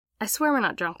I swear we're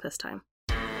not drunk this time.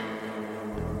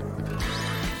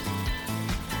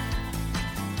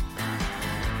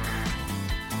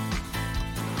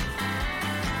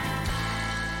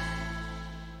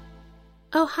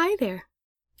 Oh, hi there.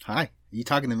 Hi. You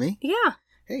talking to me? Yeah.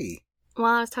 Hey. Well,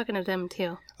 I was talking to them,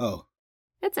 too. Oh.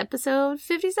 It's episode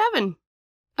 57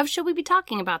 of Should We Be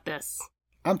Talking About This?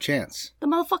 I'm Chance. The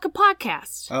motherfucking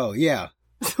podcast. Oh, yeah.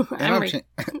 And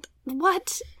I'm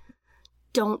What?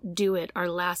 Don't do it. Our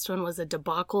last one was a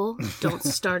debacle. Don't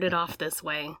start it off this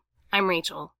way. I'm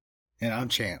Rachel. And I'm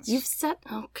Chance. You've said...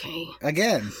 Okay.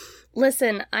 Again.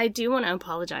 Listen, I do want to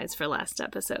apologize for last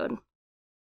episode.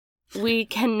 We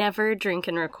can never drink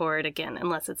and record again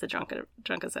unless it's a drunk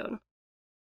episode.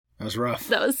 That was rough.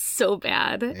 That was so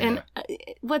bad. Yeah. And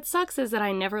what sucks is that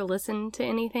I never listened to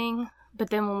anything.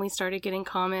 But then when we started getting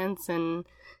comments and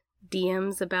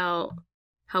DMs about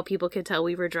how people could tell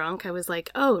we were drunk, I was like,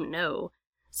 oh no.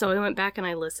 So I went back and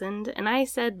I listened, and I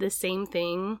said the same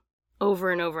thing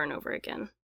over and over and over again.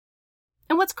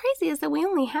 And what's crazy is that we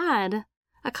only had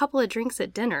a couple of drinks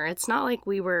at dinner. It's not like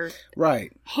we were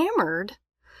hammered.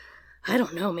 I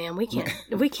don't know, man. We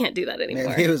can't do that anymore.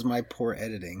 Man, it was my poor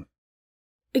editing.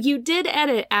 You did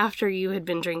edit after you had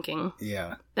been drinking.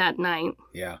 Yeah. That night.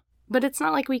 Yeah. But it's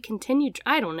not like we continued.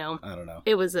 I don't know.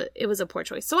 It was a poor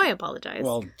choice. So I apologize.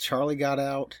 Well, Charlie got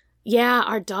out. Yeah,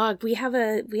 our dog. We have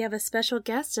a special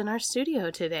guest in our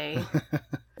studio today.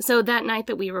 So that night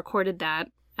that we recorded that,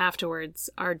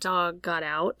 afterwards, our dog got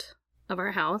out of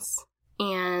our house,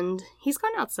 and he's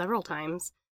gone out several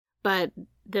times, but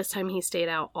this time he stayed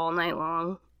out all night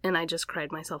long, and I just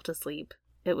cried myself to sleep.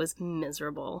 It was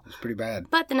miserable. It was pretty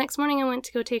bad. But the next morning I went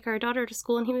to go take our daughter to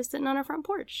school, and he was sitting on our front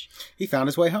porch. He found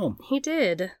his way home. He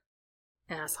did.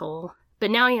 Asshole. But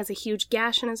now he has a huge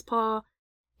gash in his paw,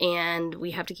 and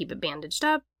we have to keep it bandaged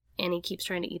up, and he keeps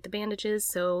trying to eat the bandages,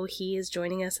 so he is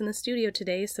joining us in the studio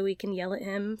today so we can yell at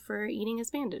him for eating his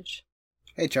bandage.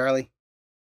 Hey, Charlie.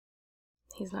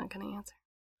 He's not going to answer.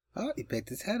 Oh, he picked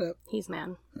his head up. He's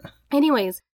mad.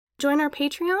 Anyways, join our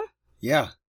Patreon. Yeah.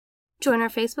 Join our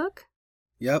Facebook.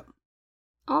 Yep.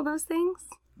 All those things.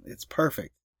 It's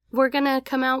perfect. We're going to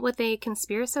come out with a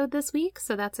conspirasode this week,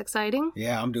 so that's exciting.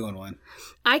 Yeah, I'm doing one.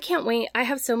 I can't wait. I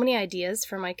have so many ideas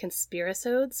for my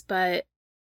conspirasodes, but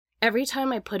every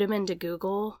time I put them into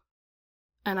Google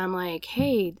and I'm like,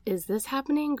 hey, is this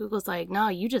happening? Google's like, no,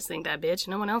 you just think that, bitch.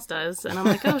 No one else does. And I'm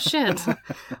like, oh, shit.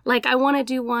 Like, I want to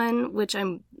do one,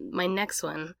 my next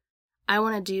one. I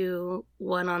want to do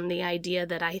one on the idea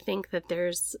that I think that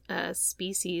there's a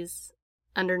species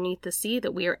underneath the sea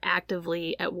that we are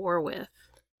actively at war with.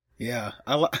 Yeah,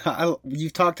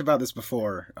 you've talked about this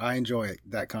before. I enjoy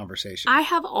that conversation. I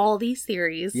have all these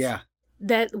theories. Yeah.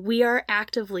 That we are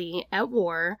actively at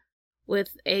war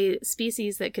with a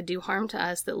species that could do harm to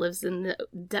us that lives in the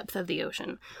depth of the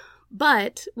ocean.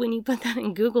 But when you put that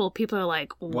in Google, people are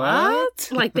like, what?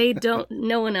 Like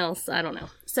no one else, I don't know.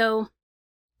 So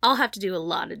I'll have to do a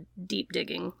lot of deep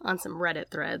digging on some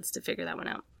Reddit threads to figure that one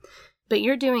out. But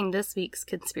you're doing this week's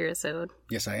Conspirasode.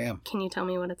 Yes, I am. Can you tell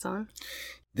me what it's on?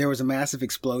 There was a massive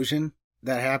explosion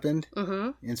that happened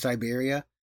in Siberia,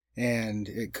 and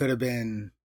it could have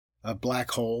been a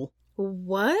black hole.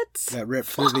 What? That ripped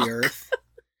through the earth.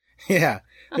 Yeah,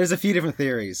 there's a few different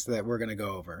theories that we're going to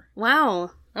go over.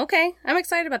 Wow. Okay, I'm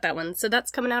excited about that one. So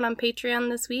that's coming out on Patreon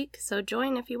this week, so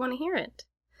join if you want to hear it.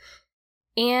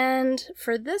 And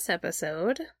for this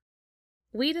episode,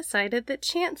 we decided that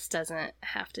Chance doesn't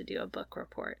have to do a book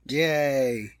report.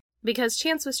 Yay! Because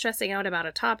Chance was stressing out about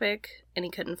a topic, and he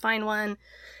couldn't find one.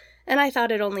 And I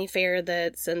thought it only fair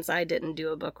that since I didn't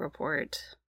do a book report,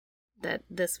 that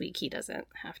this week he doesn't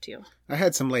have to. I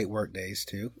had some late work days,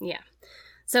 too. Yeah.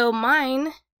 So mine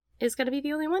is going to be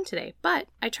the only one today. But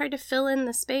I tried to fill in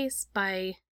the space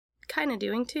by kind of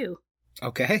doing two.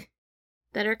 Okay.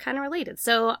 That are kind of related.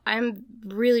 So I'm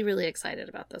really, really excited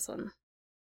about this one.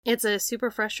 It's a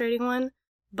super frustrating one,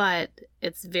 but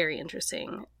it's very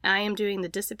interesting. I am doing the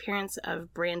disappearance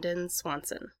of Brandon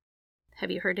Swanson. Have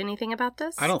you heard anything about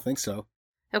this? I don't think so.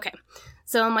 Okay.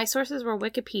 So my sources were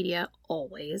Wikipedia,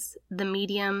 always, The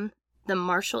Medium, the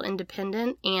Marshall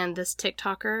Independent, and this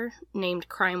TikToker named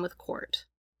Crime with Court.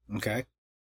 Okay.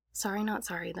 Sorry, not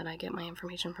sorry that I get my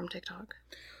information from TikTok.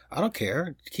 I don't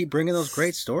care. Keep bringing those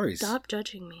great stories. Stop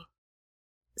judging me.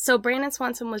 So Brandon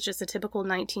Swanson was just a typical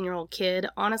 19-year-old kid.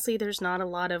 Honestly, there's not a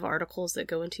lot of articles that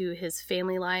go into his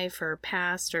family life or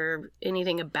past or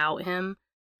anything about him.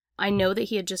 I know that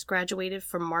he had just graduated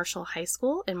from Marshall High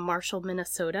School in Marshall,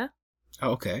 Minnesota.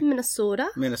 Oh, okay. Minnesota.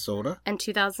 In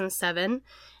 2007.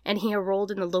 And he enrolled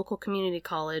in the local community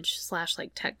college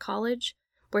 / tech college,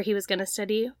 where he was going to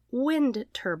study wind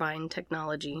turbine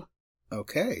technology.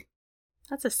 Okay.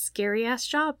 That's a scary-ass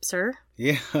job, sir.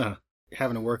 Yeah.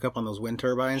 Having to work up on those wind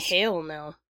turbines? Hell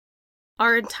no.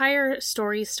 Our entire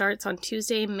story starts on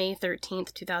Tuesday, May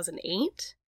 13th,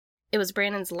 2008. It was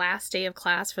Brandon's last day of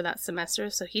class for that semester,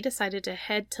 so he decided to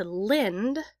head to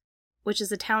Lind, which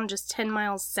is a town just 10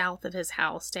 miles south of his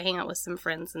house, to hang out with some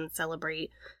friends and celebrate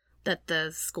that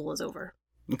the school is over.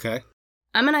 Okay.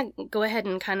 I'm going to go ahead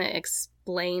and kind of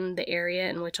explain the area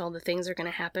in which all the things are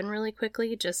going to happen really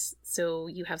quickly, just so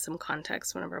you have some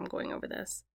context whenever I'm going over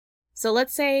this. So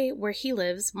let's say where he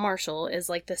lives, Marshall, is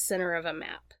like the center of a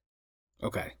map.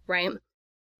 Okay. Right?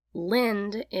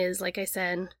 Lind is, like I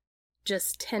said,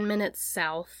 just 10 minutes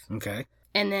south. Okay.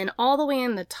 And then all the way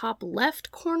in the top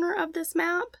left corner of this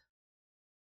map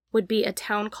would be a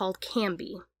town called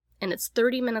Canby. And it's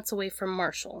 30 minutes away from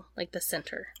Marshall, like the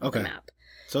center of the map.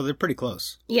 So they're pretty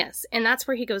close. Yes, and that's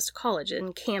where he goes to college,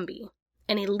 in Canby.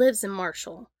 And he lives in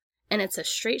Marshall. And it's a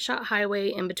straight shot highway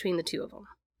in between the two of them.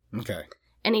 Okay.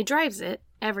 And he drives it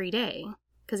every day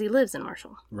because he lives in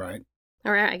Marshall. Right.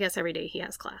 Or I guess every day he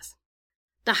has class.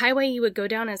 The highway you would go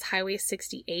down is Highway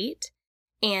 68,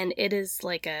 and it is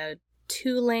like a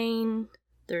 2-lane.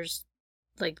 There's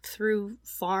like through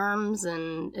farms,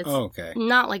 and it's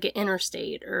not like an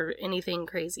interstate or anything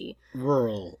crazy.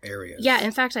 Rural areas. Yeah,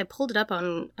 in fact, I pulled it up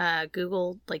on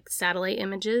Google, like satellite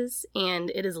images,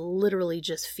 and it is literally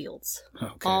just fields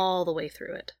all the way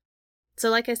through it. So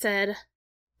like I said,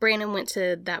 Brandon went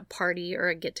to that party, or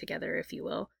a get-together, if you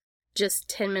will, just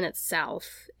 10 minutes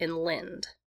south in Lind.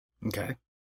 Okay.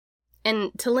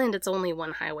 And to Lind, it's only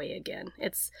one highway again.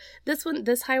 It's this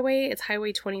highway, it's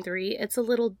Highway 23. It's a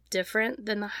little different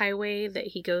than the highway that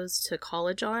he goes to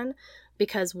college on,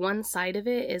 because one side of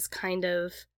it is kind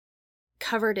of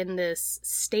covered in this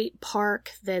state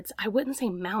park that's, I wouldn't say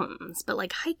mountains, but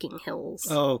like hiking hills.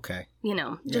 Oh, okay. You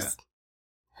know, just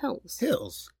hills.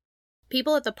 Hills.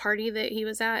 People at the party that he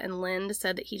was at in Lind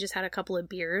said that he just had a couple of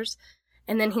beers,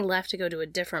 and then he left to go to a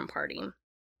different party.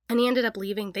 And he ended up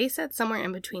leaving, they said, somewhere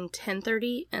in between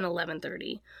 10:30 and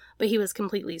 11:30, but he was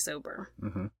completely sober.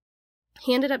 Mm-hmm.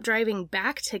 He ended up driving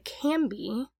back to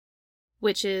Canby,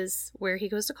 which is where he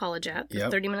goes to college at,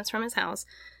 30 minutes from his house,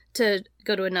 to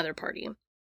go to another party.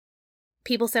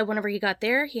 People said whenever he got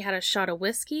there, he had a shot of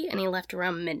whiskey, and he left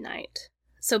around midnight.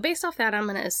 So based off that, I'm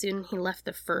going to assume he left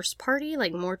the first party,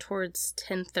 like more towards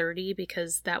 10:30,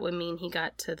 because that would mean he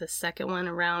got to the second one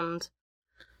around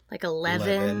like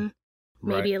 11.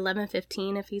 Maybe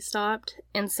 11:15 if he stopped.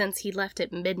 And since he left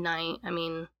at midnight, I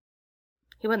mean,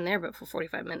 he wasn't there but for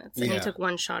 45 minutes. And he took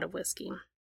one shot of whiskey.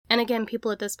 And again,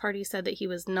 people at this party said that he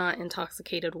was not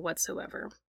intoxicated whatsoever.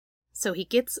 So he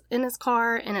gets in his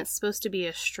car, and it's supposed to be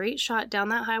a straight shot down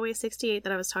that Highway 68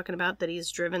 that I was talking about that he's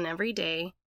driven every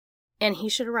day. And he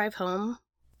should arrive home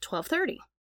 12:30.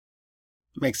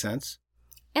 Makes sense.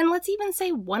 And let's even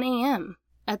say 1 a.m.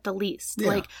 at the least. Yeah.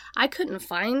 Like, I couldn't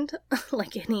find,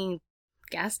 like, any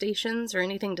gas stations or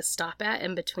anything to stop at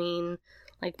in between,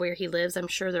 like, where he lives. I'm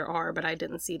sure there are, but I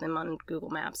didn't see them on Google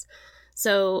Maps.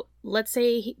 So let's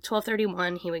say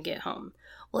 12:31 he would get home.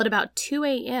 Well, at about 2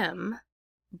 a.m.,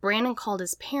 Brandon called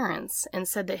his parents and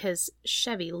said that his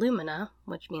Chevy Lumina,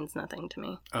 which means nothing to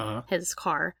me, his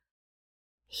car,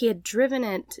 he had driven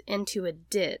it into a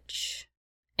ditch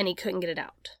and he couldn't get it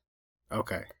out.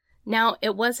 Okay. Now,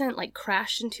 it wasn't like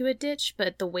crashed into a ditch,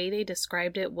 but the way they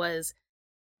described it was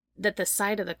that the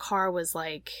side of the car was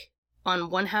like on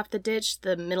one half the ditch,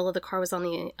 the middle of the car was on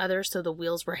the other, so the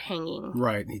wheels were hanging.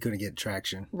 Right, he couldn't get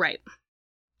traction. Right.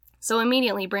 So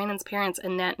immediately, Brandon's parents,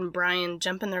 Annette and Brian,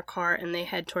 jump in their car and they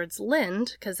head towards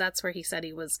Lind, because that's where he said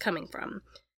he was coming from.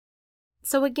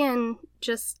 So again,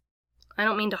 I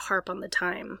don't mean to harp on the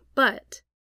time, but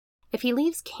if he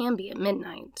leaves Canby at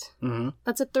midnight,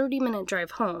 that's a 30-minute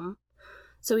drive home.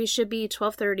 So he should be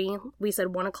 12:30, we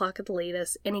said 1 o'clock at the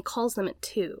latest, and he calls them at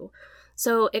 2.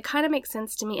 So it kind of makes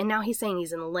sense to me, and now he's saying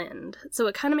he's in Lind. So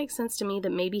it kind of makes sense to me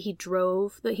that maybe he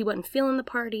drove, that he wasn't feeling the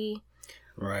party.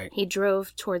 Right. He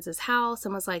drove towards his house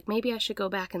and was like, maybe I should go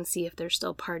back and see if they're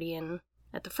still partying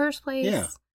at the first place. Yeah.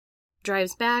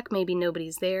 Drives back, maybe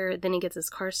nobody's there. Then he gets his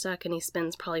car stuck and he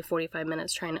spends probably 45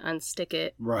 minutes trying to unstick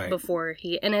it before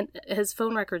his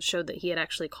phone records showed that he had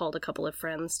actually called a couple of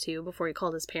friends too before he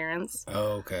called his parents.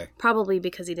 Oh, okay. Probably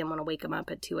because he didn't want to wake him up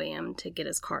at 2 a.m. to get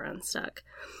his car unstuck.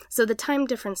 So the time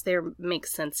difference there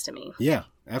makes sense to me. Yeah,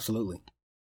 absolutely.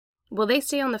 Well, they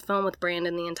stay on the phone with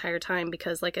Brandon the entire time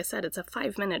because, like I said, it's a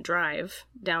 5-minute drive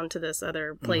down to this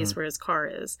other place where his car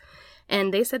is.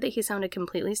 And they said that he sounded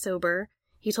completely sober.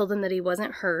 He told them that he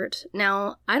wasn't hurt.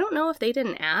 Now, I don't know if they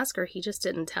didn't ask or he just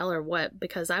didn't tell or what,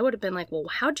 because I would have been like, well,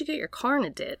 how'd you get your car in a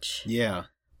ditch? Yeah.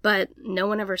 But no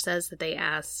one ever says that they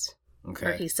asked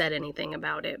or he said anything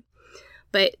about it.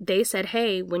 But they said,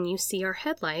 hey, when you see our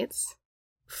headlights,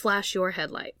 flash your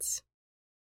headlights.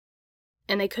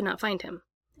 And they could not find him.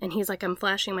 And he's like, I'm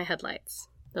flashing my headlights.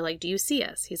 They're like, do you see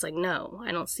us? He's like, no,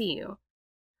 I don't see you.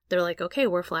 They're like, okay,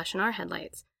 we're flashing our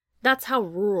headlights. That's how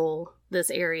rural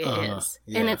this area is.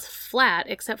 Yeah. And it's flat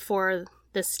except for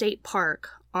the state park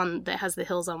that has the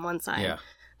hills on one side. Yeah.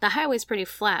 The highway's pretty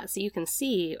flat, so you can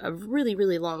see a really,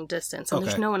 really long distance. And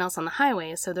there's no one else on the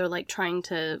highway, so they're like trying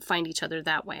to find each other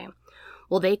that way.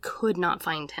 Well, they could not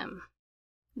find him.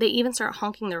 They even start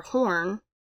honking their horn,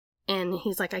 and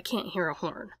he's like, I can't hear a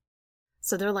horn.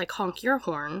 So they're like, honk your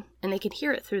horn, and they could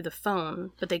hear it through the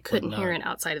phone, but they couldn't hear it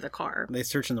outside of the car. Are they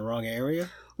searching the wrong area?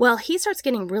 Well, he starts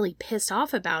getting really pissed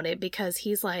off about it because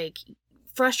he's like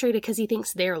frustrated because he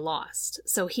thinks they're lost.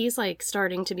 So he's like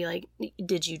starting to be like,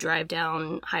 did you drive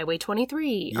down Highway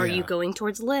 23? Yeah. Are you going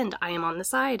towards Lind? I am on the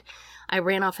side. I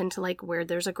ran off into like where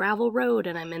there's a gravel road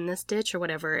and I'm in this ditch or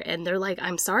whatever. And they're like,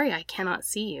 I'm sorry, I cannot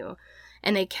see you.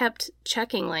 And they kept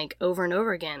checking like over and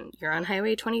over again. You're on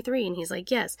Highway 23. And he's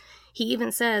like, yes. He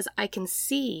even says, I can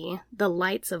see the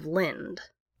lights of Lind,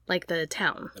 like the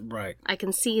town. Right. I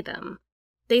can see them.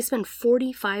 They spend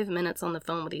 45 minutes on the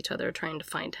phone with each other trying to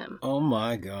find him. Oh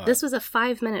my God. This was a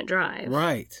 5-minute drive.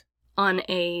 Right. On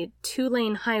a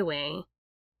 2-lane highway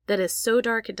that is so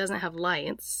dark it doesn't have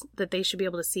lights that they should be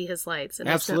able to see his lights. And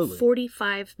absolutely. They spent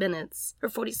 45 minutes or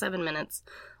 47 minutes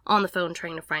on the phone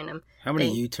trying to find him. How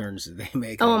many U-turns did they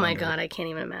make? Oh my God, I can't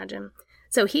even imagine.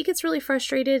 So he gets really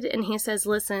frustrated and he says,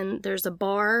 listen, there's a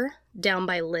bar down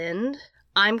by Lind.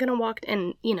 I'm going to walk,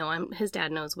 and, you know, his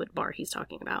dad knows what bar he's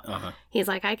talking about. Uh-huh. He's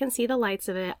like, I can see the lights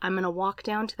of it. I'm going to walk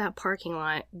down to that parking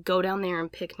lot, go down there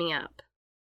and pick me up.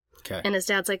 Okay. And his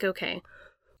dad's like, okay.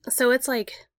 So it's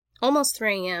like almost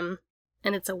 3 a.m.,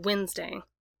 and it's a Wednesday.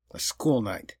 A school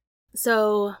night.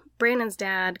 So Brandon's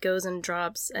dad goes and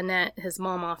drops Annette, his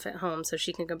mom, off at home so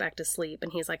she can go back to sleep.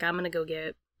 And he's like, I'm going to go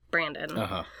get Brandon.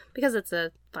 Uh-huh. Because it's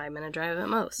a 5-minute drive at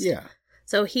most. Yeah.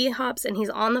 So he hops and he's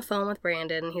on the phone with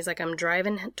Brandon. And he's like, I'm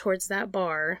driving towards that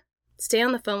bar. Stay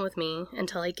on the phone with me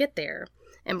until I get there.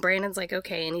 And Brandon's like,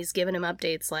 okay. And he's giving him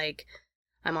updates like,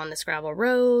 I'm on this gravel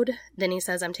road. Then he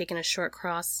says, I'm taking a short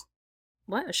cross.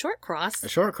 What? A short cross? A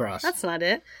short cross. That's not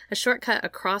it. A shortcut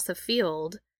across a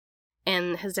field.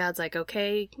 And his dad's like,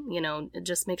 okay, you know,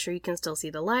 just make sure you can still see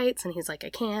the lights. And he's like,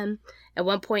 I can. At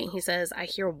one point he says, I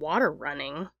hear water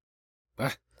running.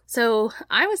 So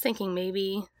I was thinking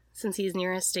maybe since he's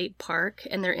near a state park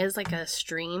and there is like a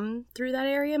stream through that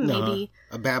area, maybe.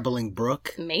 A babbling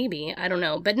brook? Maybe. I don't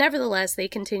know. But nevertheless, they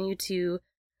continue to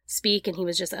speak and he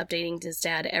was just updating his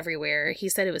dad everywhere. He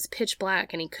said it was pitch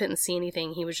black and he couldn't see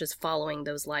anything. He was just following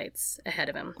those lights ahead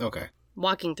of him. Okay.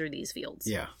 Walking through these fields.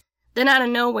 Yeah. Then out of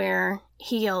nowhere,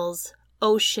 he yells,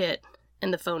 oh shit,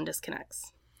 and the phone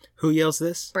disconnects. Who yells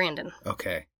this? Brandon.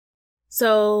 Okay.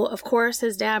 So, of course,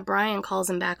 his dad, Brian, calls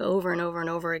him back over and over and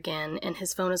over again, and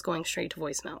his phone is going straight to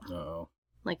voicemail. Uh-oh.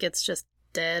 Like it's just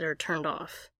dead or turned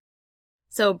off.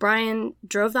 So Brian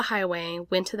drove the highway,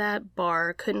 went to that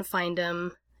bar, couldn't find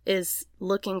him, is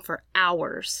looking for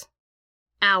hours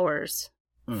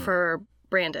for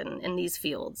Brandon in these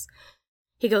fields.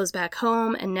 He goes back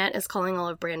home, Annette is calling all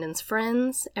of Brandon's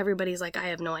friends. Everybody's like, I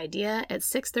have no idea. At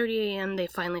 6:30 a.m., they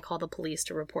finally call the police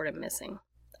to report him missing.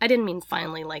 I didn't mean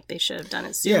finally like they should have done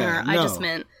it sooner. Yeah, no. I just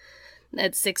meant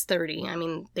at 6:30. I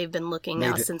mean, they've been looking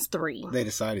now since 3. They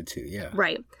decided to, yeah.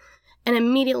 Right. And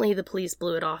immediately the police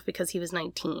blew it off because he was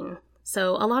 19.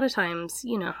 So a lot of times,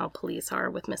 you know how police are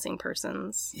with missing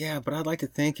persons. Yeah, but I'd like to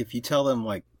think if you tell them,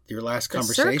 like, your last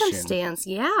conversation. Circumstance,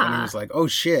 yeah. And he was like, oh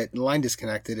shit, the line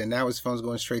disconnected, and now his phone's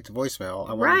going straight to voicemail.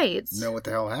 I want to know what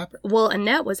the hell happened. Well,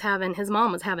 his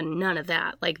mom was having none of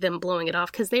that, like them blowing it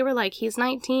off, because they were like, he's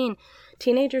 19.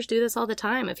 Teenagers do this all the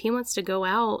time. If he wants to go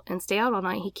out and stay out all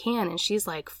night, he can. And she's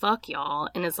like, fuck y'all.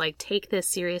 And is like, take this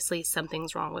seriously.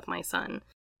 Something's wrong with my son.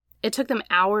 It took them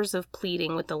hours of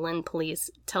pleading with the Lind police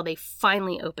till they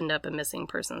finally opened up a missing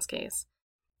persons case.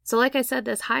 So like I said,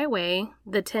 this highway,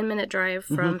 the 10-minute drive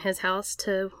from his house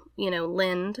to,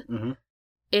 Lind,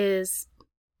 is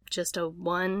just a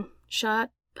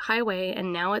one-shot highway,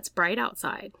 and now it's bright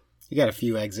outside. You got a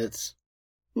few exits.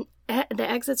 The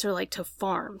exits are like to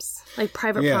farms, like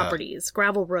private properties,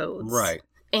 gravel roads. Right.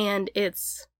 And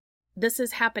this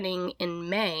is happening in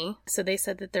May, so they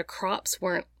said that their crops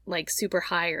weren't like super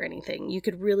high or anything. You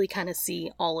could really kind of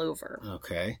see all over.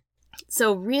 Okay.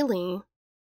 So really,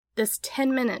 this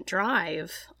 10-minute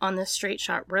drive on this straight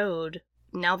shot road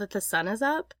now that the sun is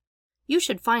up, you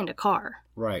should find a car.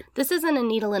 Right. This isn't a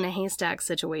needle in a haystack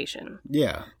situation.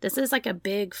 Yeah. This is like a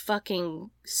big fucking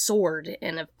sword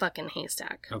in a fucking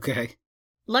haystack. Okay.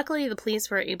 Luckily, the police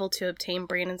were able to obtain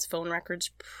Brandon's phone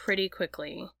records pretty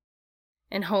quickly.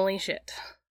 And holy shit.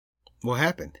 What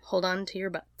happened? Hold on to your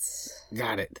butts.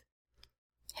 Got it.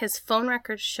 His phone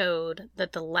records showed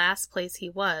that the last place he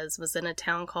was in a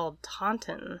town called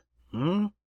Taunton. Hmm?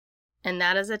 And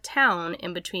that is a town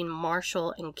in between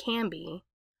Marshall and Canby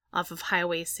off of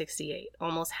Highway 68,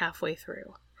 almost halfway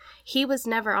through. He was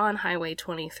never on Highway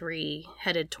 23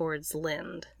 headed towards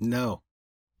Lind. No.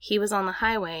 He was on the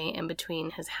highway in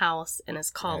between his house and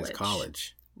his college. His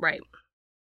college. Right.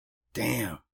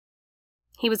 Damn.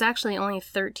 He was actually only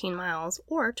 13 miles,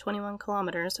 or 21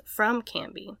 kilometers, from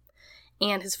Canby.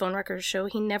 And his phone records show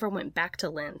he never went back to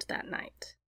Lind that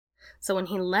night. So when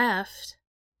he left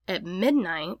at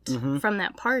midnight from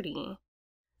that party,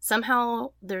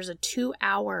 somehow there's a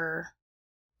 2-hour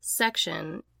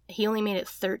section. He only made it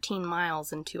 13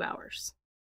 miles in 2 hours.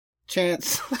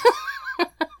 Chance.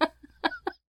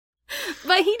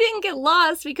 But he didn't get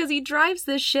lost because he drives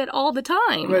this shit all the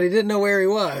time. But he didn't know where he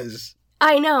was.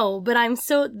 I know, but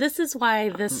this is why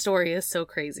this story is so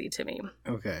crazy to me.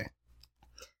 Okay.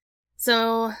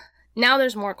 So now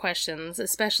there's more questions,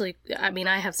 especially,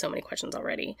 I have so many questions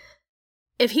already.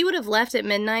 If he would have left at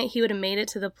midnight, he would have made it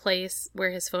to the place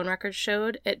where his phone records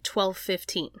showed at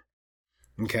 12:15.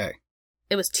 Okay.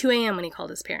 It was 2 a.m. when he called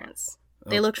his parents.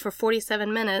 They looked for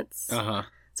 47 minutes. Uh-huh.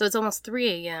 So it's almost 3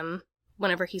 a.m.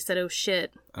 whenever he said, oh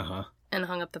shit, uh-huh, and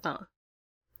hung up the phone.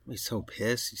 He's so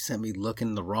pissed. You sent me looking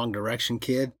in the wrong direction,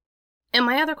 kid. And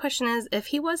my other question is, if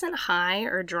he wasn't high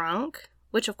or drunk,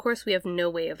 which of course we have no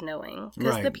way of knowing,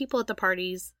 because the people at the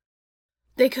parties,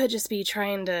 they could just be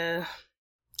trying to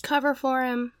cover for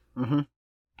him. Mm-hmm.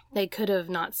 They could have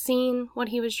not seen what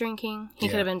he was drinking. He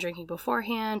could have been drinking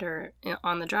beforehand or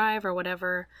on the drive or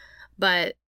whatever.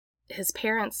 But his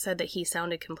parents said that he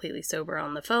sounded completely sober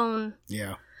on the phone.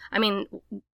 Yeah.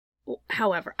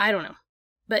 However, I don't know.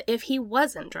 But if he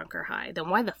wasn't drunk or high, then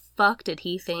why the fuck did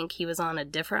he think he was on a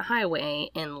different highway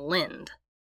in Lind?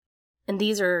 And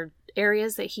these are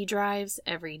areas that he drives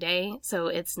every day, so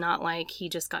it's not like he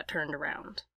just got turned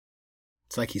around.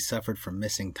 It's like he suffered from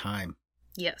missing time.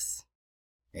 Yes.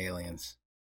 Aliens.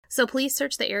 So police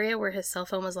searched the area where his cell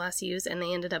phone was last used, and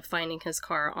they ended up finding his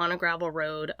car on a gravel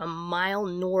road a mile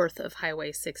north of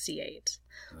Highway 68.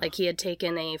 Like he had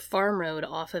taken a farm road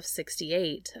off of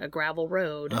 68, a gravel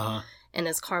road, and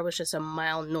his car was just a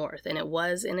mile north, and it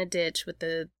was in a ditch with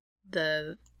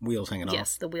the wheels hanging off.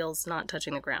 Yes, the wheels not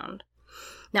touching the ground.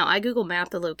 Now, I Google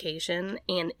mapped the location,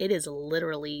 and it is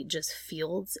literally just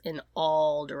fields in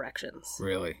all directions.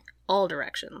 Really? All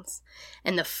directions.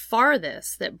 And the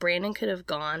farthest that Brandon could have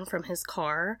gone from his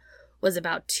car was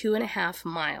about 2.5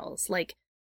 miles.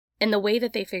 And the way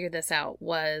that they figured this out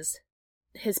was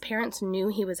his parents knew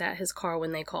he was at his car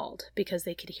when they called because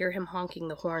they could hear him honking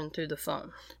the horn through the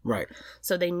phone. Right.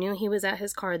 So they knew he was at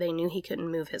his car. They knew he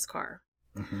couldn't move his car.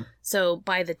 Mm-hmm. So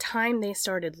by the time they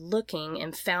started looking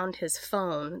and found his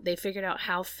phone, they figured out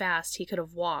how fast he could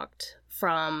have walked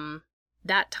from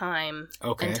that time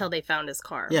until they found his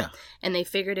car. Yeah. And they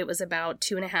figured it was about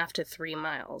 2.5 to 3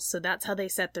 miles. So that's how they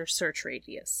set their search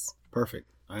radius. Perfect.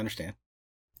 I understand.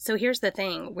 So here's the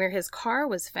thing. Where his car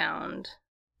was found,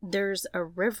 there's a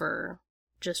river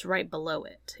just right below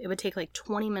it. It would take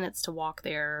 20 minutes to walk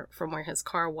there from where his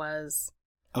car was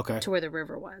to where the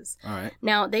river was. All right.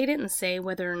 Now, they didn't say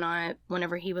whether or not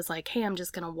whenever he was like, hey, I'm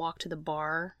just going to walk to the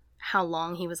bar, how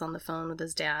long he was on the phone with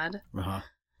his dad. Uh-huh.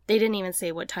 They didn't even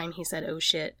say what time he said, oh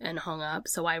shit, and hung up.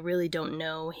 So I really don't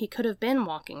know. He could have been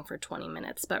walking for 20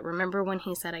 minutes. But remember when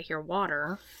he said, I hear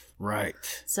water? Right.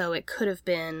 So it could have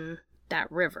been that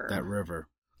river. That river.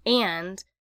 And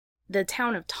the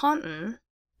town of Taunton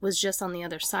was just on the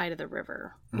other side of the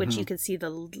river, which you could see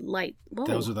the light. Whoa.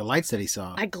 Those were the lights that he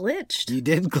saw. I glitched. You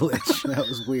did glitch. That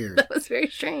was weird. That was very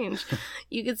strange.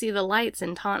 You could see the lights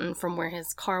in Taunton from where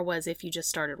his car was if you just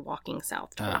started walking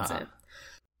south towards it.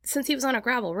 Since he was on a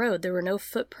gravel road, there were no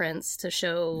footprints to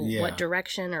show what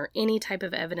direction or any type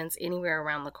of evidence anywhere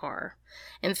around the car.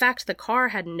 In fact, the car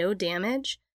had no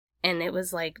damage, and it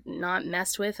was not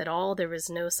messed with at all. There was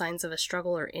no signs of a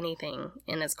struggle or anything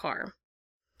in his car.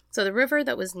 So the river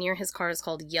that was near his car is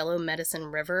called Yellow Medicine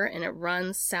River, and it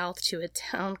runs south to a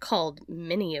town called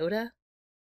Minneota.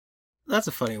 That's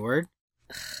a funny word.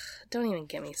 Don't even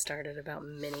get me started about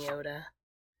Minneota.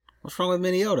 What's wrong with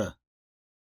Minneota?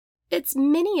 It's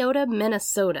Minneota,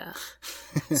 Minnesota.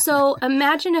 So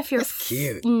imagine if you're... That's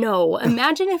cute. No,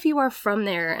 imagine if you are from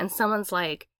there and someone's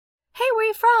like, hey, where are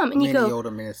you from? And you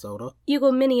Minneota, Minnesota. You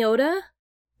go, Minneota?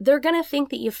 they're going to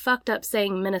think that you fucked up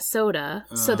saying Minnesota.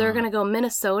 So they're going to go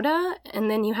Minnesota, and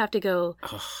then you have to go,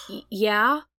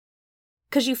 yeah,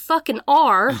 because you fucking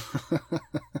are.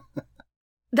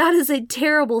 That is a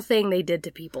terrible thing they did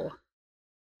to people.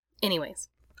 Anyways,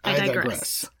 I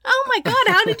digress. Oh my God,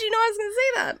 how did you know I was going to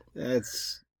say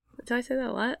that? Did I say that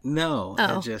a lot? No,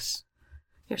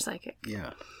 You're psychic.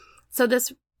 Yeah. So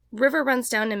this river runs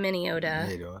down to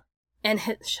Minnesota. And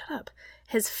shut up.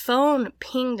 His phone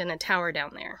pinged in a tower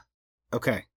down there.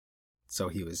 Okay. So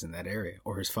he was in that area,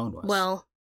 or his phone was. Well,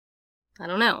 I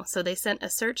don't know. So they sent a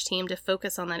search team to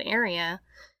focus on that area,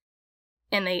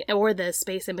 or the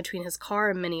space in between his car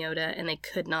and Minnesota, and they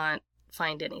could not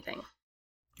find anything.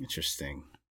 Interesting.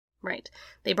 Right.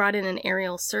 They brought in an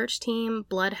aerial search team,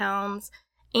 bloodhounds,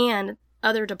 and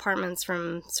other departments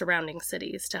from surrounding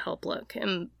cities to help look,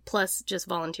 and plus just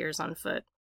volunteers on foot.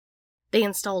 They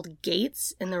installed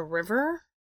gates in the river,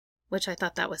 which I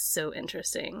thought that was so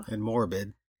interesting. And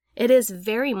morbid. It is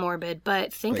very morbid,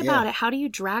 but think about it. How do you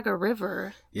drag a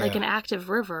river, like an active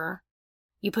river?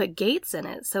 You put gates in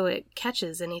it so it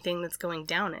catches anything that's going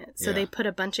down it. So they put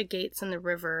a bunch of gates in the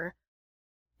river.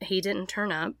 He didn't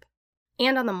turn up.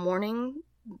 And on the morning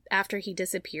after he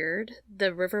disappeared,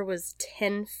 the river was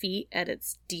 10 feet at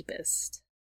its deepest.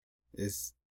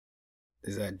 Is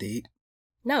that deep?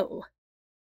 No.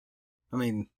 I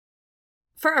mean,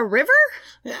 for a river?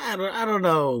 Yeah, I don't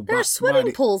know. There are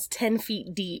swimming pools 10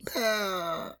 feet deep.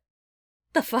 The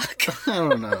fuck? I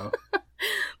don't know.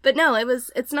 But no,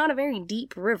 it's not a very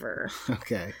deep river.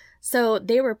 Okay. So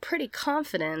they were pretty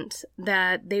confident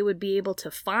that they would be able to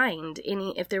find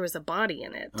if there was a body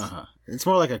in it. It's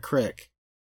more like a crick.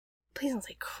 Please don't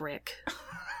say crick.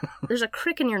 There's a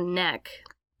crick in your neck.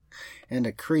 And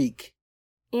a creek.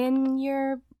 In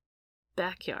your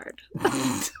backyard.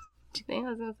 Do you think I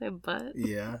was going to say butt?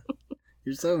 Yeah.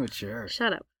 You're so mature.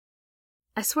 Shut up.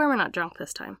 I swear we're not drunk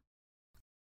this time.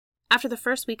 After the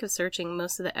first week of searching,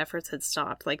 most of the efforts had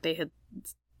stopped. Like, they had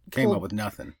came up with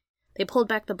nothing. They pulled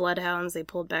back the bloodhounds, they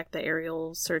pulled back the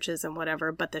aerial searches and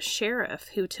whatever, but the sheriff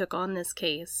who took on this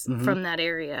case from that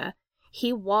area,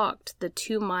 he walked the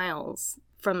 2 miles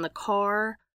from the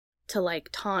car to, like,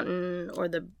 Taunton or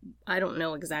I don't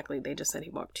know exactly, they just said he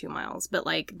walked 2 miles, but,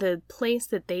 like, the place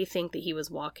that they think that he was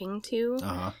walking to,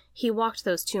 he walked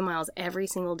those 2 miles every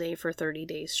single day for 30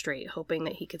 days straight, hoping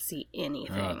that he could see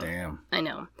anything. Oh, damn. I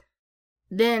know.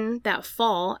 Then, that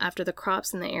fall, after the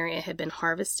crops in the area had been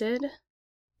harvested,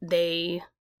 they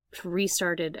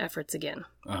restarted efforts again,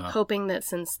 hoping that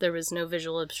since there was no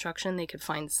visual obstruction, they could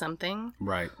find something.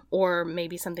 Right. Or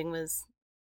maybe something was...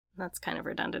 That's kind of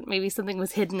redundant. Maybe something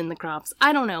was hidden in the crops.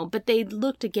 I don't know, but they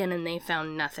looked again and they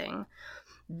found nothing.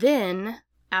 Then,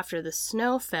 after the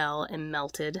snow fell and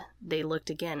melted, they looked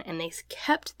again, and they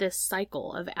kept this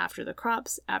cycle of after the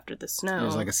crops, after the snow. It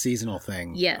was like a seasonal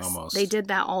thing. Yes, almost. They did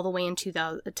that all the way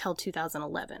until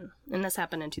 2011, and this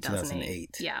happened in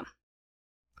 2008. Yeah.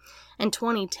 In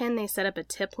 2010, they set up a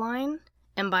tip line,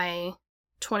 and by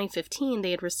 2015,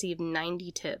 they had received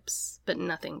 90 tips, but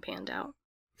nothing panned out.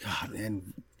 God,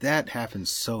 and that happens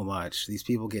so much. These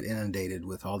people get inundated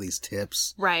with all these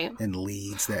tips and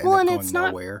leads that end up going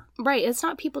nowhere. Right. It's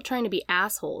not people trying to be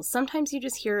assholes. Sometimes you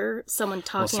just hear someone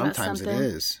talking about something. Sometimes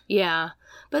it is. Yeah.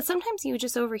 But sometimes you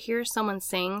just overhear someone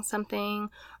saying something,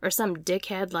 or some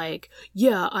dickhead like,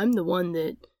 yeah, I'm the one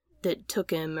that took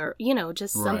him, or, you know,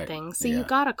 just something. So you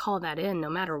gotta call that in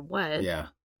no matter what. Yeah.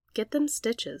 Get them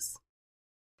stitches.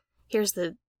 Here's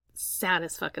the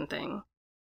saddest fucking thing.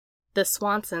 The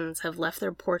Swansons have left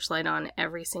their porch light on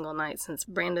every single night since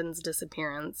Brandon's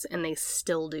disappearance, and they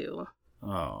still do.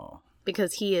 Oh.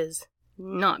 Because he has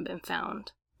not been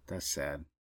found. That's sad.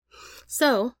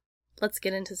 So, let's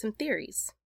get into some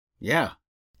theories. Yeah.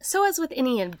 So, as with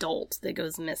any adult that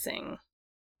goes missing,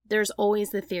 there's always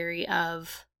the theory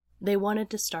of they wanted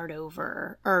to start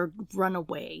over or run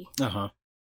away.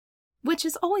 Which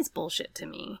is always bullshit to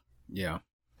me. Yeah.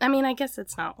 I mean, I guess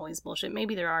it's not always bullshit.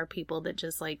 Maybe there are people that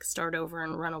just, like, start over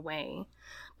and run away.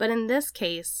 But in this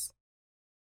case,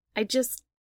 I just...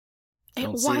 I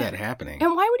don't see that happening.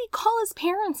 And why would he call his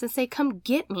parents and say, come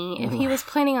get me, if he was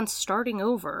planning on starting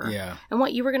over? Yeah. And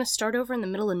what, you were going to start over in the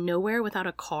middle of nowhere without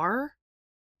a car?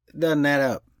 Doesn't add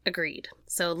up. Agreed.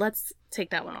 So let's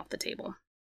take that one off the table.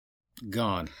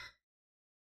 Gone.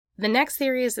 The next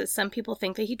theory is that some people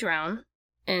think that he drowned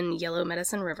in Yellow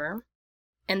Medicine River.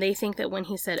 And they think that when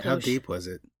he said... How deep was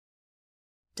it?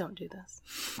 Don't do this.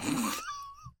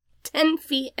 10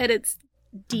 feet at its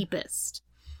deepest.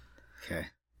 Okay.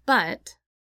 But,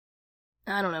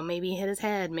 I don't know, maybe he hit his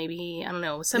head, maybe, I don't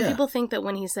know. Some people think that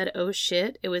when he said, oh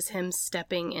shit, it was him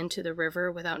stepping into the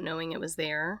river without knowing it was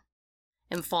there.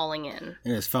 and falling in.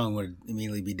 And his phone would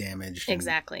immediately be damaged.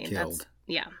 Exactly. And killed.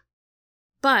 Yeah.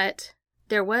 But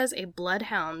there was a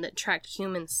bloodhound that tracked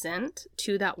human scent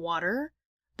to that water,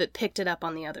 but picked it up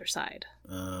on the other side.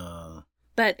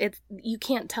 But you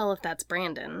can't tell if that's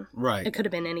Brandon. Right. It could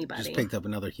have been anybody. Just picked up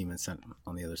another human scent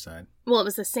on the other side. Well, it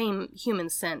was the same human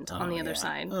scent on the other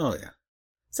side. Oh, yeah.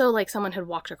 So, like, someone had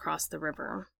walked across the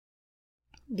river.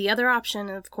 The other option,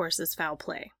 of course, is foul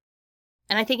play.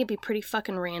 And I think it'd be pretty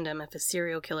fucking random if a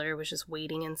serial killer was just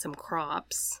waiting in some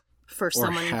crops for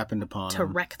someone happened upon to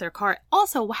him. wreck their car.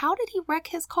 Also, how did he wreck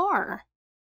his car?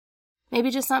 Maybe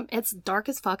just it's dark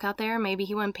as fuck out there. Maybe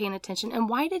he wasn't paying attention. And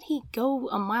why did he go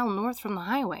a mile north from the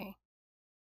highway?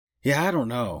 Yeah, I don't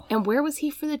know. And where was he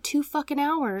for the 2 fucking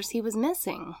hours he was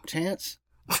missing? Chance?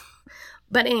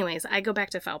 But anyways, I go back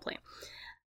to foul play.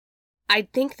 I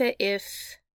think that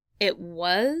if it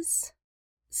was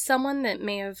someone that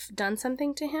may have done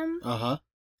something to him,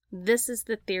 this is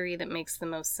the theory that makes the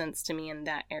most sense to me in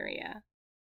that area.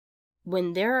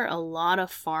 When there are a lot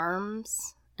of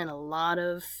farms and a lot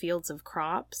of fields of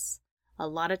crops, a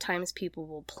lot of times people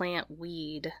will plant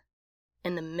weed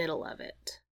in the middle of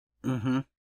it. Mm-hmm.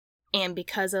 And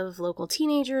because of local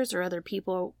teenagers or other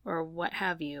people or what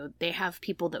have you, they have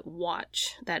people that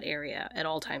watch that area at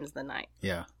all times of the night.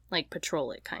 Yeah. Like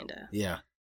patrol it, kind of. Yeah.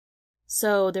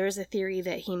 So there's a theory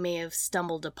that he may have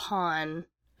stumbled upon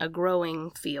a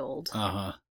growing field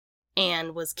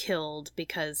and was killed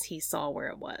because he saw where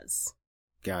it was.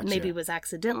 Gotcha. Maybe was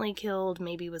accidentally killed,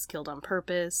 maybe was killed on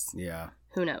purpose. Yeah.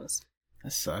 Who knows?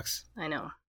 That sucks. I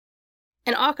know.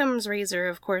 And Occam's razor,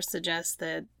 of course, suggests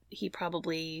that he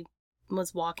probably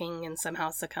was walking and somehow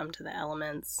succumbed to the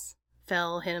elements,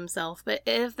 fell, hit himself. But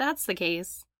if that's the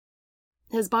case,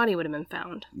 his body would have been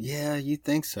found. Yeah, you'd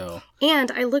think so.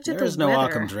 And I looked at the weather. There's no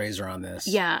Occam's razor on this.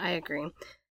 Yeah, I agree.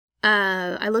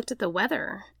 I looked at the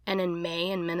weather, and in May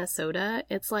in Minnesota,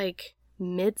 it's like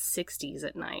mid-60s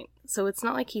at night. So it's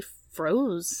not like he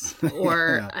froze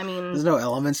or, Yeah. I mean... There's no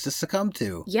elements to succumb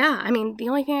to. Yeah, I mean, the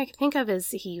only thing I could think of is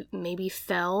he maybe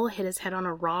fell, hit his head on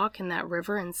a rock in that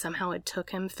river, and somehow it took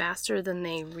him faster than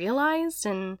they realized,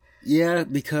 and... Yeah,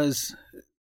 because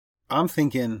I'm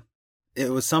thinking it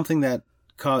was something that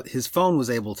his phone was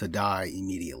able to die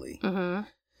immediately. Mm-hmm.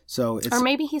 So it's... Or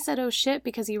maybe he said, oh shit,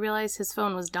 because he realized his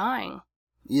phone was dying.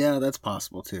 Yeah, that's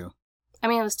possible too. I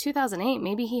mean, it was 2008.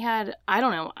 Maybe he had, I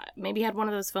don't know, maybe he had one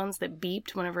of those phones that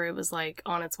beeped whenever it was, like,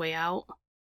 on its way out.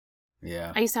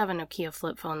 Yeah. I used to have a Nokia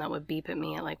flip phone that would beep at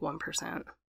me at, like, 1%.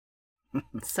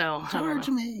 So, Charge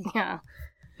me. Yeah.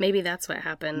 Maybe that's what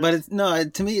happened. But,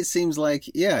 to me it seems like,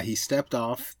 yeah, he stepped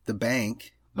off the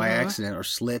bank by accident or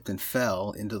slipped and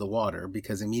fell into the water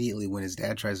because immediately when his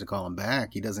dad tries to call him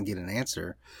back, he doesn't get an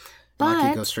answer. But... Like,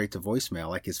 he goes straight to voicemail,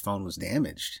 like his phone was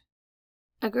damaged.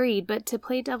 Agreed, but to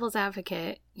play devil's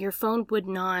advocate, your phone would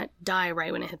not die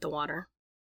right when it hit the water.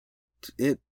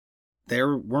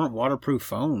 There weren't waterproof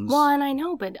phones. Well, and I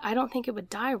know, but I don't think it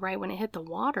would die right when it hit the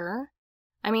water.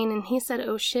 I mean, and he said,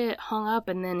 oh shit, hung up,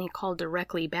 and then he called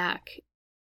directly back.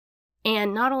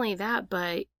 And not only that,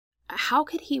 but how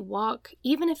could he walk,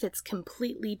 even if it's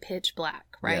completely pitch black,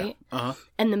 right? Yeah. Uh-huh.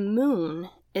 And the moon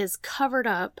is covered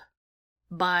up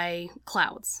by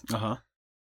clouds. Uh-huh.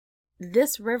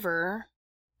 This river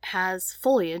has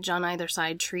foliage on either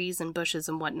side, trees and bushes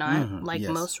and whatnot, like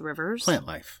most rivers. Plant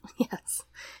life. Yes.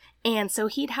 And so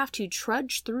he'd have to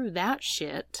trudge through that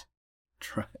shit.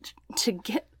 Trudge. To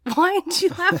get... Why did you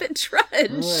laugh at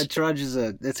trudge? Well, trudge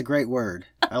it's a great word.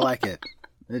 I like it.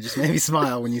 It just made me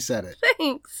smile when you said it.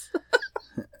 Thanks.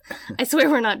 I swear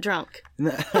we're not drunk.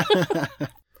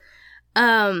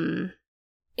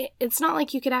 It's not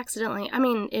like you could accidentally... I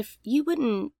mean, if you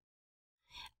wouldn't...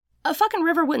 A fucking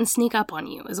river wouldn't sneak up on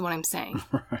you, is what I'm saying.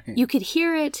 Right. You could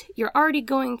hear it. You're already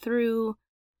going through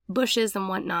bushes and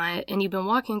whatnot, and you've been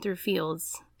walking through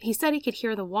fields. He said he could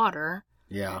hear the water.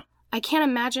 Yeah. I can't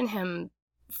imagine him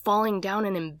falling down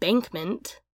an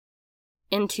embankment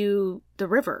into the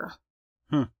river.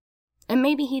 And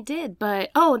maybe he did,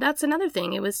 but... Oh, that's another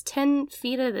thing. It was 10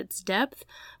 feet at its depth,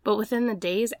 but within the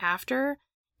days after...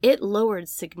 It lowered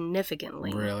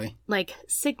significantly. Really? Like,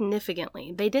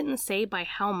 significantly. They didn't say by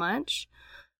how much,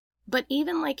 but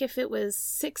even like if it was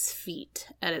 6 feet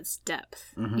at its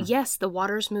depth, yes, the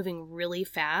water's moving really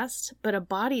fast, but a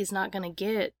body's not going to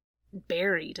get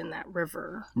buried in that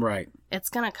river. Right. It's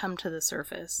going to come to the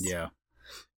surface. Yeah.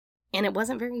 And it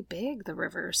wasn't very big, the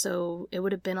river, so it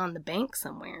would have been on the bank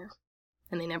somewhere,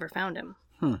 and they never found him.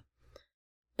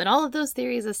 But all of those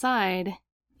theories aside...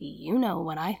 You know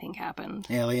what I think happened.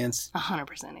 Aliens.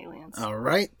 100% aliens. All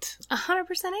right. 100%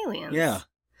 aliens. Yeah.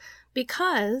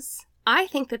 Because I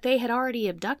think that they had already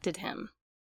abducted him.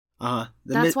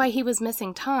 That's why he was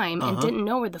missing time and didn't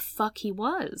know where the fuck he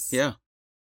was. Yeah.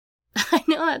 I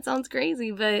know that sounds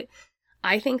crazy, but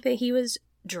I think that he was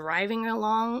driving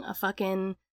along a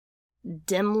fucking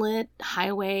dim-lit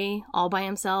highway all by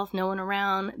himself, no one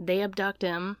around. They abduct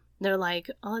him. They're like,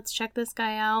 oh, let's check this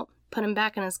guy out, put him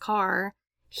back in his car.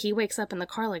 He wakes up in the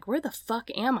car like, where the fuck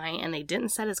am I? And they didn't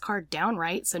set his car down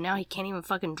right, so now he can't even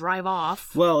fucking drive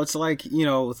off. Well, it's like, you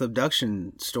know, with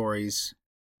abduction stories,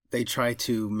 they try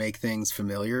to make things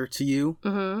familiar to you.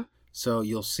 Mm-hmm. So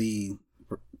you'll see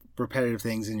repetitive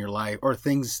things in your life, or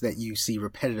things that you see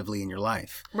repetitively in your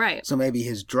life. Right. So maybe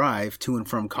his drive to and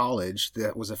from college,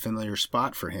 that was a familiar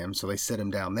spot for him, so they set him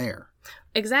down there.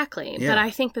 Exactly. Yeah. But I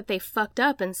think that they fucked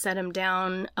up and set him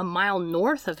down a mile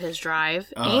north of his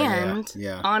drive on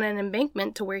an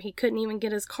embankment to where he couldn't even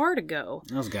get his car to go.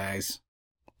 Those guys.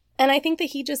 And I think that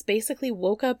he just basically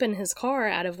woke up in his car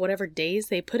out of whatever daze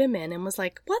they put him in and was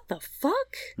like, what the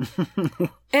fuck?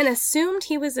 And assumed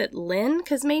he was at Lynn,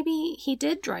 because maybe he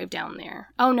did drive down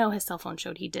there. Oh no, his cell phone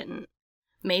showed he didn't.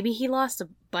 Maybe he lost a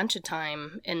bunch of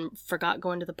time and forgot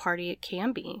going to the party at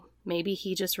Canby. Maybe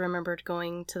he just remembered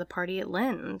going to the party at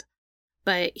Lind.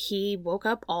 But he woke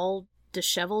up all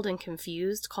disheveled and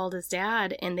confused, called his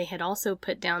dad, and they had also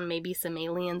put down maybe some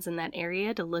aliens in that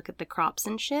area to look at the crops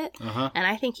and shit. And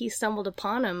I think he stumbled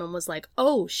upon them and was like,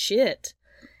 oh shit.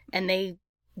 And they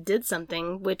did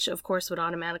something, which of course would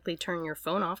automatically turn your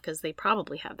phone off, because they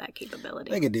probably have that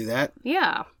capability. They could do that.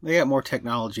 Yeah. They got more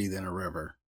technology than a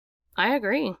river. I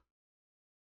agree.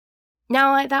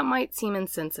 Now, that might seem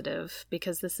insensitive,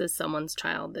 because this is someone's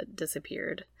child that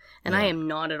disappeared. And I am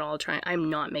not at all I'm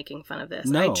not making fun of this.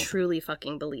 No. I truly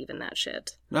fucking believe in that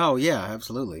shit. Oh, yeah,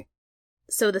 absolutely.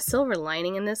 So the silver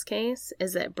lining in this case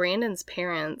is that Brandon's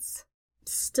parents,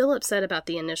 still upset about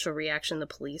the initial reaction the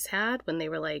police had when they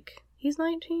were like, he's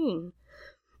 19.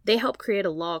 They helped create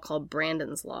a law called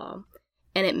Brandon's Law.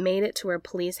 And it made it to where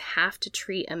police have to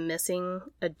treat a missing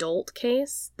adult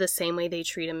case the same way they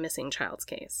treat a missing child's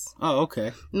case. Oh,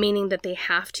 okay. Meaning that they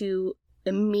have to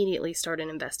immediately start an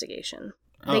investigation.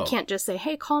 Oh. They can't just say,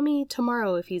 hey, call me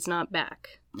tomorrow if he's not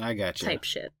back. I got you. Type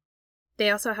shit. They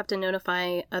also have to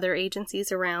notify other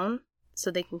agencies around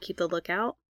so they can keep the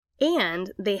lookout.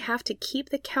 And they have to keep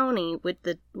the county with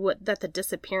that the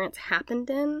disappearance happened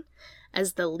in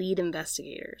as the lead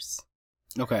investigators.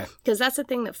 Okay. Because that's the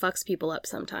thing that fucks people up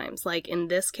sometimes. Like, in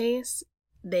this case,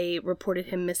 they reported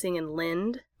him missing in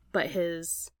Lind, but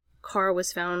his car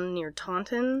was found near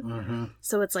Taunton. Mm-hmm.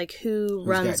 So it's like, who's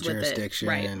runs with it?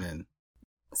 Right. And...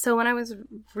 So when I was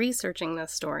researching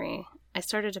this story, I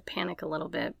started to panic a little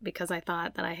bit because I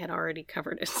thought that I had already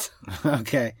covered it.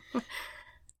 Okay.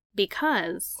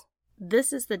 Because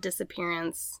this is the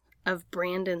disappearance of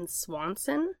Brandon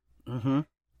Swanson. Mm-hmm.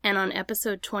 And on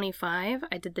episode 25,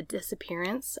 I did the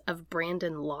disappearance of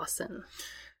Brandon Lawson.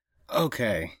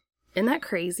 Okay. Isn't that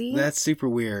crazy? That's super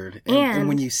weird. And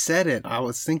when you said it, I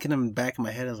was thinking in the back of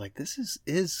my head, I was like, this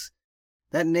is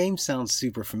that name sounds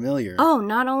super familiar. Oh,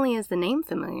 not only is the name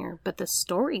familiar, but the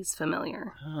story's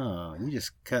familiar. Oh, you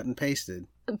just cut and pasted.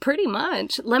 Pretty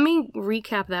much. Let me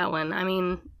recap that one. I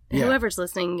mean, whoever's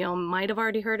listening, y'all might have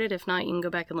already heard it. If not, you can go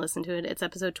back and listen to it. It's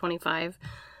episode 25.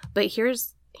 But here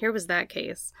was that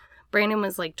case. Brandon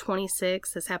was like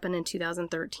 26. This happened in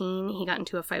 2013. He got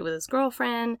into a fight with his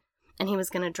girlfriend, and he was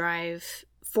going to drive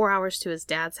 4 hours to his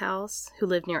dad's house, who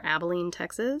lived near Abilene,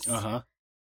 Texas. Uh-huh.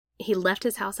 He left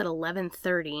his house at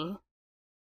 11:30,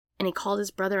 and he called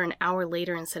his brother an hour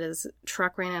later and said his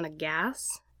truck ran out of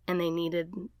gas, and he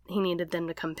needed them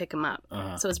to come pick him up.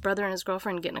 Uh-huh. So his brother and his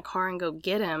girlfriend get in a car and go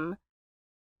get him,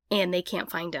 and they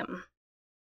can't find him.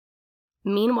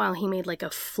 Meanwhile, he made like a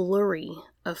flurry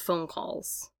of phone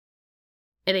calls.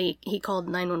 And he called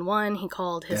 911, he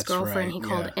called his girlfriend, he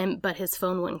called, but his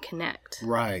phone wouldn't connect.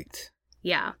 Right.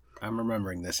 Yeah. I'm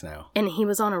remembering this now. And he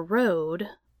was on a road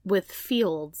with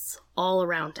fields all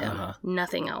around him,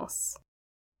 nothing else.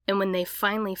 And when they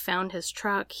finally found his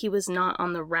truck, he was not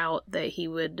on the route that he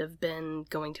would have been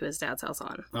going to his dad's house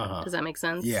on. Does that make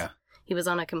sense? Yeah. He was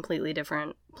on a completely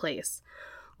different place.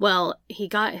 Well, he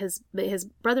got his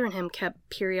brother and him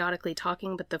kept periodically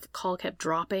talking, but the call kept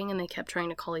dropping and they kept trying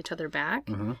to call each other back.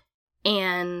 Mm-hmm.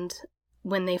 And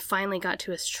when they finally got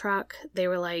to his truck, they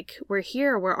were like, we're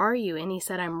here, where are you? And he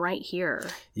said, I'm right here.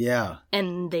 Yeah.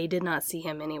 And they did not see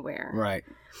him anywhere. Right.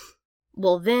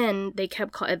 Well, then they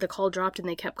kept the call dropped and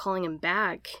they kept calling him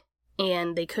back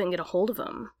and they couldn't get a hold of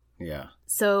him. Yeah.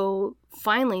 So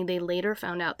finally, they later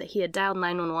found out that he had dialed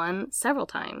 911 several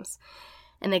times.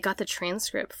 And they got the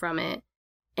transcript from it,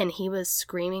 and he was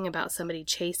screaming about somebody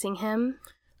chasing him.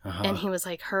 And he was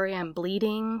like, hurry, I'm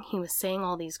bleeding. He was saying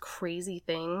all these crazy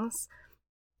things.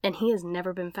 and he has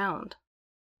never been found.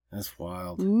 That's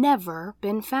wild. Never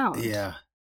been found. Yeah.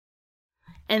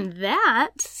 And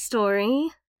that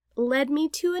story led me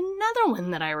to another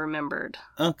one that I remembered.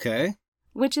 Okay.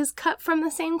 Which is cut from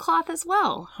the same cloth as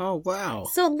well. Oh, wow.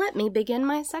 So let me begin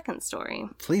my second story.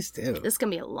 Please do. This is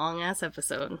going to be a long-ass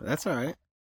episode. That's all right.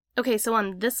 Okay, so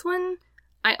on this one,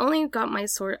 I only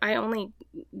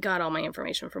got all my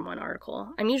information from one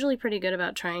article. I'm usually pretty good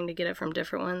about trying to get it from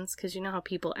different ones, because you know how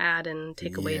people add and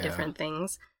take away different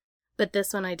things. But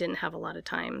this one I didn't have a lot of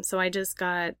time, so I just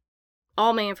got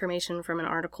all my information from an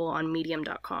article on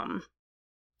medium.com.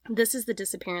 This is the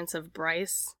disappearance of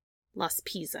Bryce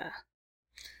Laspisa.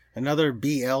 Another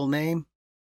BL name?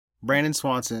 Brandon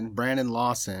Swanson, Brandon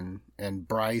Lawson, and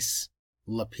Bryce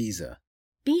Laspisa.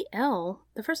 BL?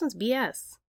 The first one's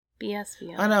BS.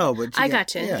 BSVL. I know, but I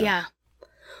gotcha. Yeah.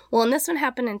 Well, and this one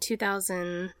happened in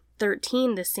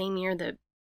 2013, the same year that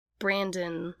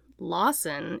Brandon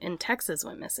Lawson in Texas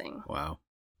went missing. Wow.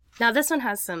 Now, this one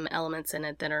has some elements in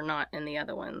it that are not in the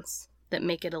other ones that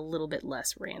make it a little bit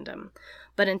less random.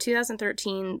 But in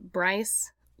 2013,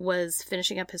 Bryce was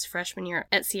finishing up his freshman year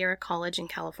at Sierra College in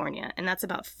California, and that's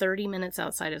about 30 minutes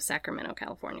outside of Sacramento,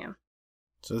 California.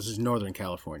 So this is Northern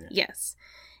California. Yes.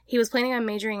 He was planning on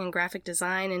majoring in graphic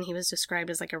design, and he was described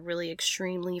as like a really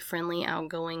extremely friendly,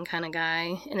 outgoing kind of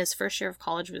guy. And his first year of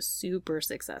college was super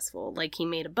successful. Like, he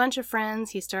made a bunch of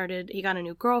friends. He got a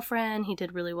new girlfriend. He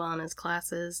did really well in his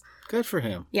classes. Good for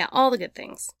him. Yeah, all the good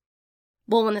things.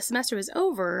 Well, when the semester was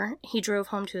over, he drove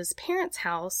home to his parents'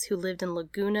 house, who lived in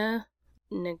Laguna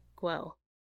Niguel.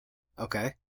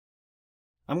 Okay.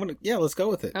 Let's go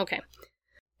with it. Okay.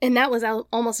 And that was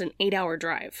almost an 8-hour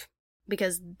drive,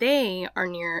 because they are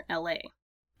near LA.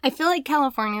 I feel like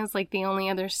California is like the only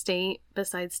other state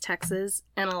besides Texas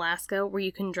and Alaska where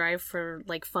you can drive for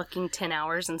like fucking 10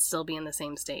 hours and still be in the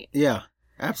same state. Yeah,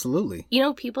 absolutely. You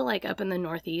know, people like up in the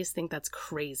Northeast think that's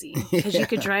crazy, because you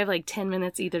could drive like 10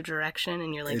 minutes either direction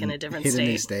and you're like in a different state. Hit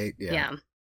a new state, yeah.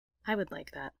 I would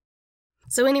like that.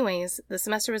 So anyways, the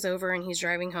semester was over and he's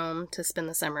driving home to spend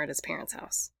the summer at his parents'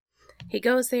 house. He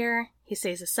goes there, he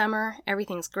stays the summer,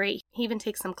 everything's great. He even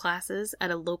takes some classes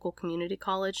at a local community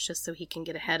college just so he can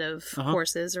get ahead of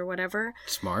courses or whatever.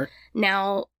 Smart.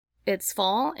 Now, it's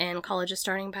fall and college is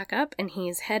starting back up, and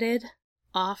he's headed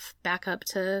off back up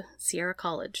to Sierra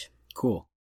College. Cool.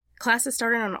 Classes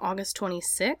started on August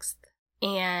 26th,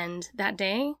 and that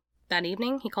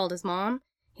evening, he called his mom.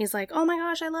 He's like, "Oh my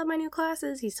gosh, I love my new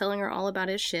classes." He's telling her all about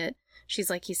his shit. She's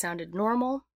like, he sounded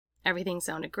normal. Everything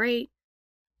sounded great.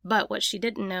 But what she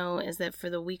didn't know is that for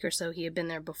the week or so he had been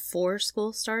there before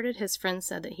school started, his friends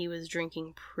said that he was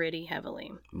drinking pretty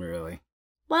heavily. Really?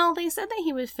 Well, they said that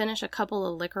he would finish a couple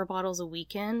of liquor bottles a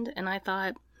weekend, and I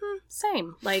thought,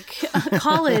 same. Like,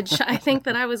 college, I think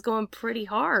that I was going pretty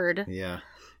hard. Yeah.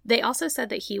 They also said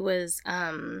that he was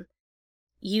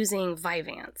using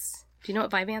Vyvanse. Do you know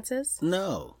what Vyvanse is?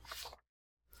 No.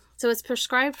 So it's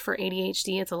prescribed for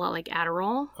ADHD. It's a lot like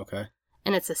Adderall. Okay.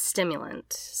 And it's a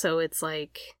stimulant. So it's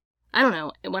like, I don't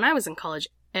know. When I was in college,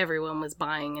 everyone was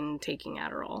buying and taking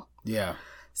Adderall. Yeah.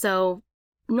 So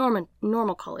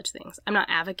normal college things. I'm not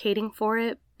advocating for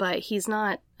it, but he's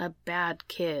not a bad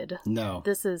kid. No.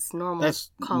 This is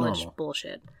college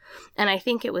bullshit. And I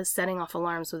think it was setting off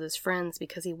alarms with his friends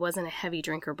because he wasn't a heavy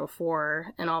drinker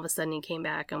before, and all of a sudden he came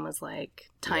back and was like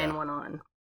tying one on.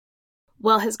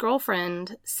 Well, his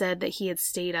girlfriend said that he had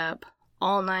stayed up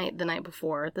all night the night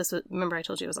before. Remember I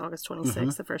told you it was August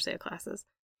 26th, the first day of classes.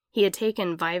 He had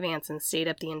taken Vyvanse and stayed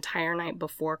up the entire night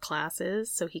before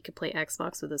classes so he could play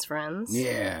Xbox with his friends.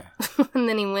 Yeah. And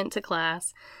then he went to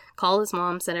class, called his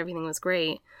mom, said everything was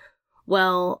great.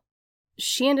 Well,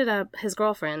 his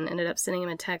girlfriend ended up sending him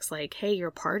a text like, "Hey,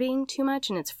 you're partying too much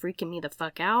and it's freaking me the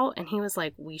fuck out." And he was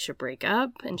like, "We should break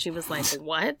up." And she was like,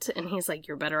 "What?" And he's like,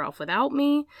 "You're better off without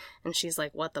me." And she's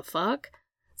like, "What the fuck?"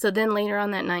 So then later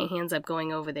on that night, he ends up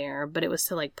going over there, but it was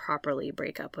to like properly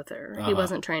break up with her. He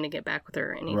wasn't trying to get back with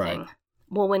her or anything. Right.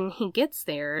 Well, when he gets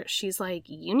there, she's like,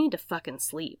 "You need to fucking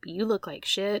sleep. You look like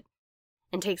shit."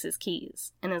 And takes his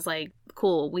keys and is like,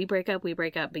 "Cool, we break up,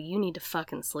 but you need to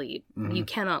fucking sleep. Mm-hmm. You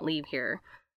cannot leave here."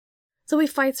 So he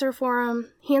fights her for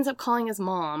him. He ends up calling his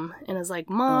mom and is like,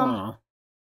 "Mom,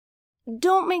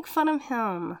 don't make fun of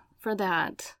him for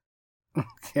that."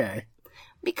 Okay.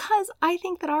 Because I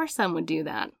think that our son would do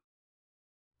that.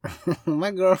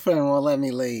 My girlfriend won't let me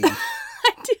leave.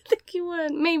 I do think he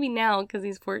would. Maybe now because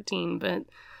he's 14, but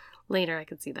later I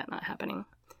could see that not happening.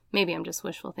 Maybe I'm just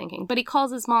wishful thinking. But he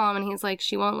calls his mom and he's like,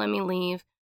 "She won't let me leave.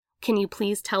 Can you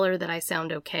please tell her that I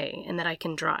sound okay and that I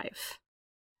can drive?"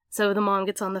 So the mom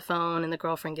gets on the phone and the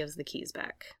girlfriend gives the keys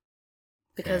back.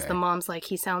 because the mom's like,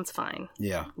 he sounds fine.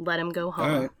 Yeah. Let him go home.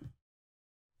 All right.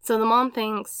 So the mom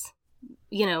thinks,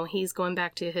 he's going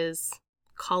back to his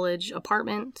college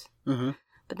apartment. Mm-hmm.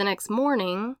 But the next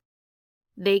morning,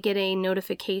 they get a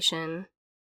notification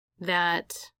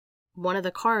that one of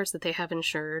the cars that they have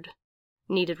insured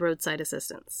needed roadside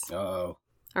assistance. Uh-oh.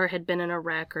 Or had been in a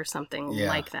wreck or something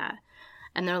like that.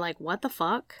 And they're like, what the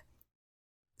fuck?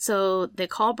 So they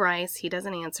call Bryce. He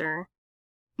doesn't answer.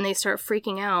 And they start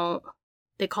freaking out.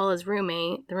 They call his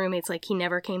roommate. The roommate's like, he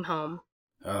never came home.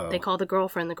 Oh. They call the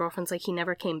girlfriend. The girlfriend's like, he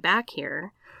never came back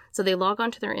here. So they log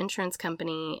on to their insurance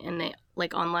company and they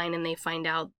online, and they find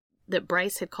out that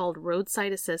Bryce had called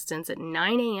roadside assistance at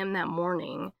 9 a.m. that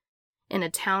morning in a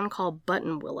town called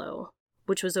Buttonwillow,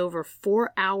 which was over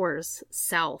 4 hours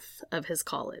south of his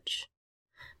college.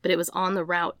 But it was on the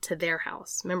route to their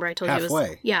house. Remember I told you it was...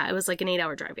 Halfway. Yeah, it was like an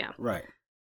 8-hour drive, yeah. Right.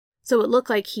 So it looked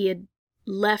like he had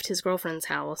left his girlfriend's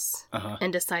house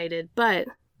and decided, but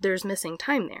there's missing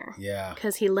time there. Yeah.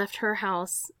 Because he left her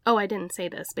house... Oh, I didn't say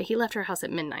this, but he left her house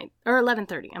at midnight. Or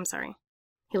 11:30, I'm sorry.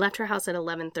 He left her house at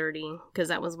 11:30 because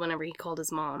that was whenever he called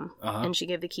his mom. And she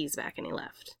gave the keys back and he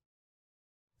left.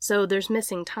 So there's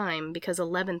missing time because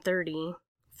 11:30,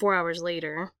 4 hours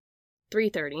later,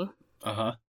 3:30.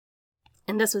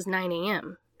 And this was 9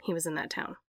 a.m. He was in that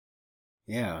town.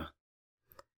 Yeah.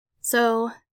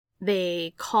 So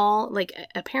they call,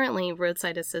 apparently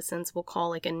roadside assistance will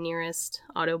call, a nearest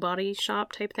auto body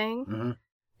shop type thing. Mm-hmm.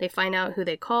 They find out who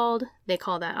they called. They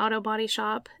call that auto body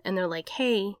shop. And they're like,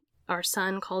 hey, our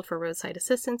son called for roadside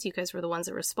assistance. You guys were the ones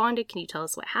that responded. Can you tell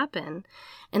us what happened?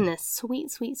 And this sweet,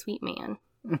 sweet, sweet man.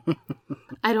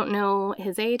 I don't know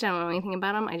his age. I don't know anything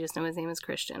about him. I just know his name is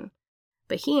Christian.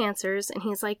 But he answers, and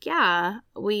he's like, yeah,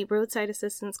 roadside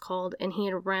assistance called, and he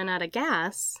had run out of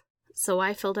gas. So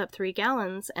I filled up 3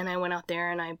 gallons, and I went out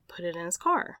there, and I put it in his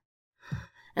car.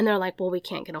 And they're like, well, we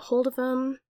can't get a hold of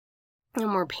him.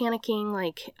 And we're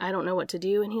panicking, I don't know what to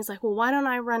do. And he's like, well, why don't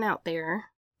I run out there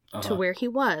to where he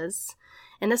was?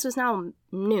 And this was now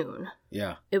noon.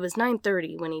 Yeah. It was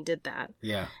 9:30 when he did that.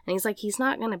 Yeah. And he's like, he's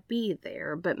not going to be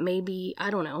there, but maybe, I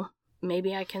don't know,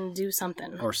 maybe I can do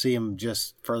something. Or see him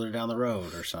just further down the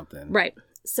road or something. Right.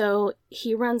 So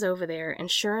he runs over there,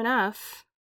 and sure enough,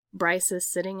 Bryce is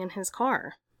sitting in his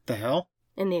car. The hell?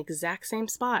 In the exact same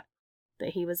spot that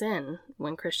he was in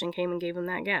when Christian came and gave him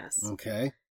that gas.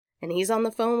 Okay. And he's on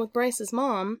the phone with Bryce's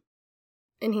mom,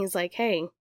 and he's like, hey,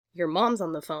 your mom's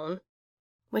on the phone.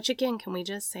 Which, again, can we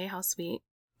just say how sweet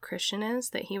Christian is?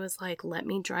 That he was like, let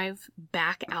me drive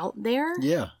back out there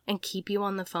and keep you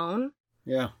on the phone?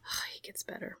 Yeah. He gets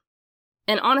better.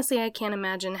 And honestly, I can't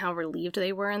imagine how relieved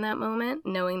they were in that moment,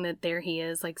 knowing that there he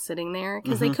is, sitting there,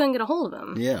 because they couldn't get a hold of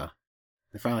him. Yeah.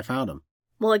 They finally found him.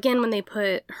 Well, again, when they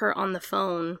put her on the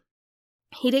phone,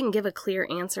 he didn't give a clear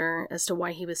answer as to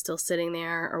why he was still sitting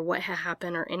there or what had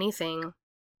happened or anything.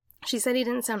 She said he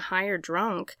didn't sound high or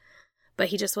drunk, but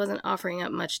he just wasn't offering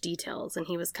up much details, and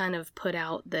he was kind of put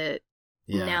out that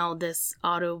now this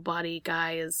auto body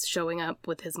guy is showing up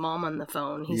with his mom on the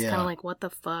phone. He's kind of like, what the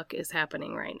fuck is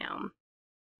happening right now?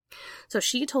 So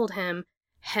she told him,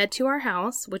 head to our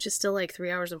house, which is still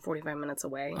 3 hours and 45 minutes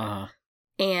away,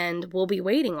 and we'll be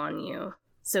waiting on you.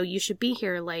 So you should be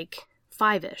here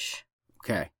 5-ish.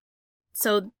 Okay.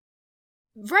 So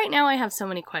right now I have so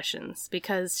many questions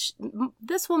because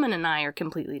this woman and I are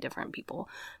completely different people.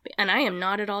 And I am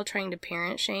not at all trying to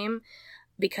parent shame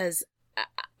because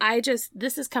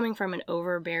this is coming from an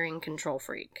overbearing control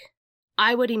freak.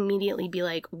 I would immediately be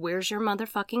like, where's your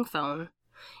motherfucking phone?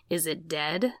 Is it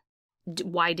dead?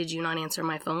 Why did you not answer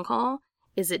my phone call?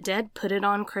 Is it dead? Put it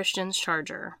on Christian's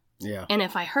charger. Yeah. And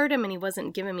if I heard him and he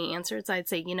wasn't giving me answers, I'd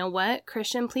say, you know what,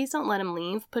 Christian, please don't let him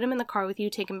leave. Put him in the car with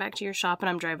you, take him back to your shop, and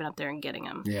I'm driving up there and getting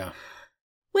him. Yeah.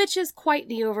 Which is quite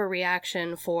the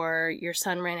overreaction for your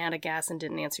son ran out of gas and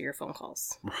didn't answer your phone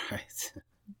calls. Right.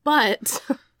 But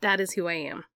that is who I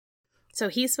am. So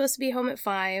he's supposed to be home at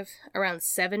 5. Around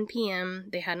 7 p.m.,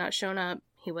 they had not shown up.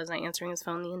 He was not answering his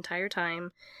phone the entire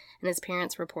time, and his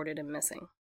parents reported him missing.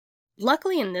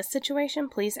 Luckily, in this situation,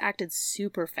 police acted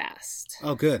super fast.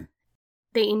 Oh, good.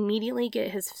 They immediately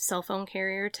get his cell phone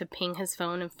carrier to ping his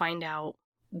phone and find out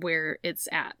where it's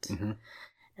at. Mm-hmm.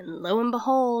 And lo and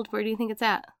behold, where do you think it's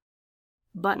at?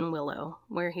 Buttonwillow,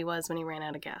 where he was when he ran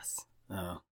out of gas.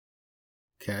 Oh.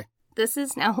 Okay. This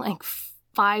is now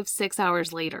 5-6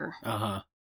 hours later. Uh-huh.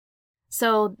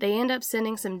 So they end up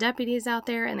sending some deputies out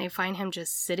there, and they find him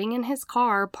just sitting in his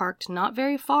car, parked not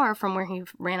very far from where he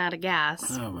ran out of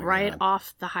gas, right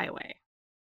off the highway.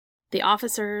 The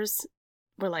officers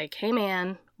were like, hey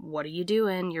man, what are you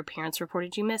doing? Your parents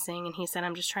reported you missing. And he said,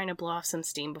 I'm just trying to blow off some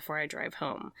steam before I drive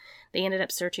home. They ended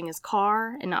up searching his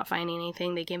car and not finding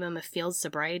anything. They gave him a field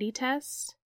sobriety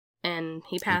test, and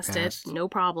he passed it. No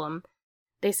problem.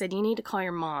 They said, you need to call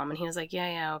your mom. And he was like,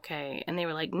 yeah, okay. And they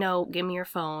were like, no, give me your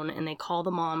phone. And they call the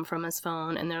mom from his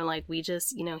phone. And they're like, we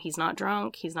just, he's not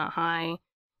drunk. He's not high.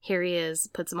 Here he is,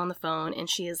 puts him on the phone. And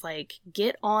she is like,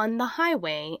 get on the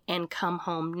highway and come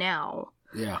home now.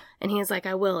 Yeah. And he's like,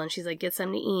 I will. And she's like, get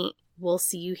something to eat. We'll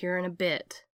see you here in a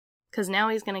bit. Because now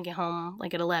he's going to get home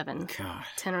like at 11. God.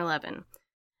 10 or 11.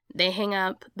 They hang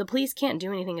up. The police can't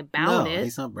do anything about it.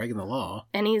 He's not breaking the law.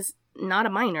 And he's not a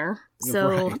minor.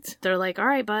 So they're like, all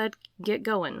right, bud, get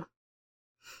going.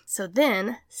 So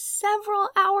then, several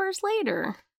hours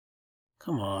later.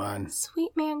 Come on.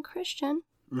 Sweet man Christian.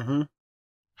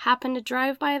 Happened to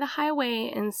drive by the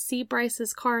highway and see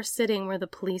Bryce's car sitting where the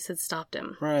police had stopped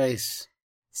him. Bryce.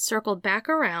 Circled back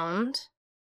around.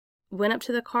 Went up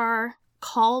to the car.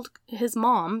 Called his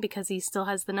mom because he still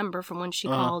has the number from when she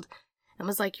called. And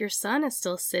was like, your son is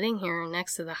still sitting here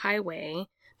next to the highway.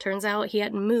 Turns out he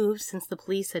hadn't moved since the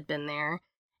police had been there.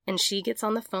 And she gets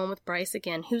on the phone with Bryce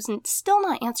again, who's still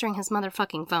not answering his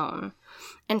motherfucking phone.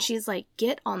 And she's like,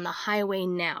 get on the highway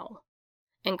now.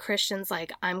 And Christian's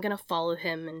like, I'm going to follow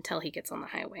him until he gets on the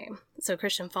highway. So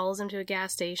Christian follows him to a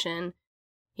gas station.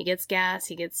 He gets gas,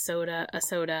 he gets a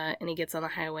soda, and he gets on the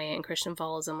highway. And Christian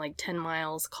follows him like 10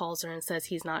 miles, calls her and says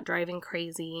he's not driving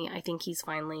crazy. I think he's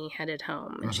finally headed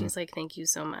home. And she's like, thank you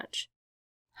so much.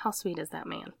 How sweet is that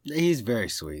man? He's very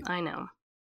sweet. I know.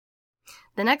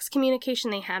 The next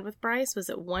communication they had with Bryce was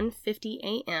at 1:50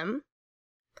 a.m.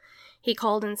 He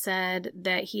called and said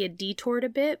that he had detoured a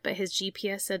bit, but his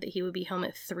GPS said that he would be home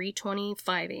at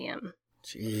 3:25 a.m.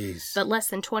 Jeez. But less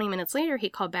than 20 minutes later, he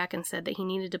called back and said that he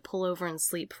needed to pull over and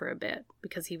sleep for a bit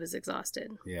because he was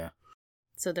exhausted. Yeah.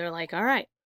 So they're like, all right,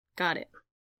 got it.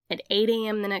 At 8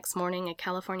 a.m. the next morning, a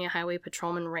California highway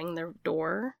patrolman rang their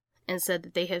door and said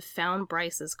that they had found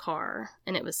Bryce's car,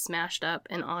 and it was smashed up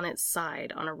and on its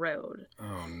side on a road.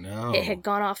 Oh, no. It had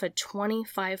gone off a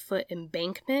 25-foot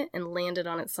embankment and landed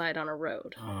on its side on a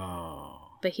road.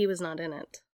 Oh. But he was not in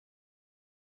it.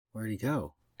 Where'd he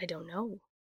go? I don't know.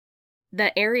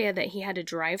 The area that he had to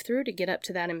drive through to get up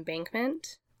to that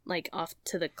embankment, like off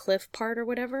to the cliff part or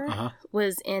whatever,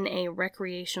 was in a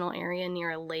recreational area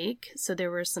near a lake. So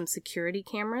there were some security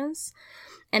cameras.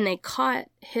 And they caught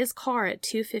his car at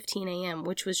 2:15 a.m.,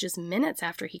 which was just minutes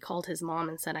after he called his mom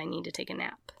and said, I need to take a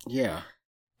nap. Yeah.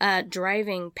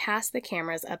 Driving past the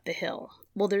cameras up the hill.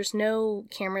 Well, there's no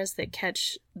cameras that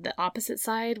catch the opposite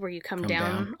side where you come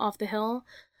down off the hill.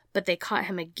 But they caught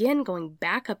him again going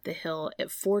back up the hill at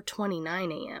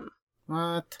 4:29 a.m.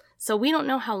 What? So we don't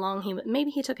know how long maybe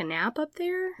he took a nap up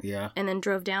there. Yeah. And then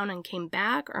drove down and came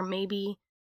back. Or maybe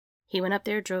he went up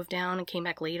there, drove down, and came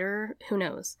back later. Who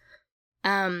knows?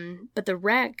 But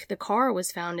the car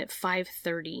was found at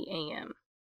 5:30 a.m.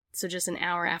 So just an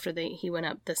hour after he went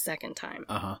up the second time.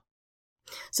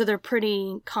 So they're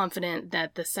pretty confident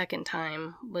that the second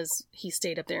time was he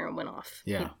stayed up there and went off.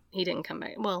 Yeah. He didn't come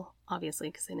back. Well, obviously,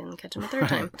 because they didn't catch him a third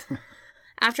time.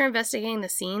 After investigating the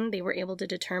scene, they were able to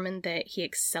determine that he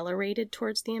accelerated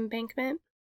towards the embankment.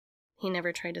 He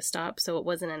never tried to stop, so it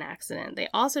wasn't an accident. They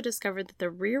also discovered that the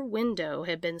rear window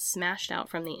had been smashed out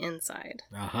from the inside.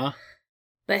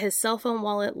 But his cell phone,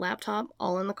 wallet, laptop,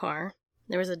 all in the car.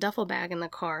 There was a duffel bag in the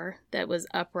car that was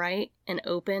upright and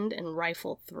opened and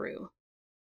rifled through.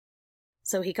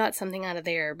 So he got something out of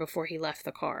there before he left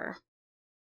the car.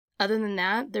 Other than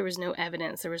that, there was no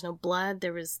evidence. There was no blood.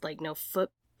 There was, no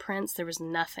footprints. There was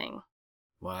nothing.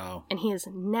 Wow. And he has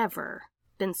never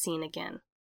been seen again.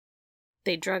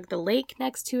 They drug the lake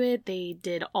next to it. They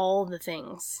did all the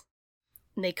things.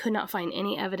 They could not find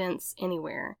any evidence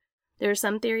anywhere. There are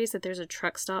some theories that there's a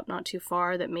truck stop not too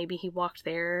far, that maybe he walked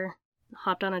there,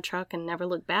 hopped on a truck, and never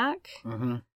looked back.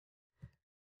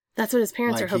 That's what his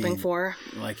parents are hoping for.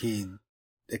 Like he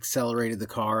accelerated the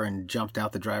car and jumped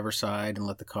out the driver's side and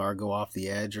let the car go off the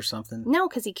edge or something? No,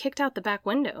 because he kicked out the back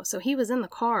window, so he was in the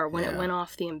car when it went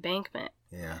off the embankment.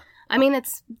 Yeah. I mean,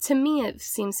 to me, it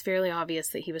seems fairly obvious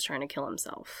that he was trying to kill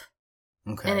himself.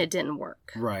 Okay. And it didn't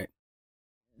work. Right.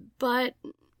 But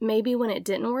maybe when it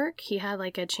didn't work, he had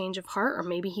a change of heart, or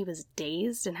maybe he was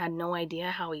dazed and had no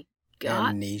idea how he got...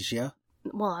 Amnesia?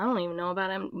 Well, I don't even know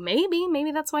about him.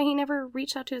 Maybe that's why he never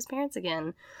reached out to his parents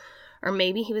again. Or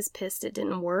maybe he was pissed it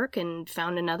didn't work and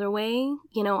found another way.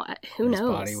 Who knows? His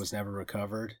body was never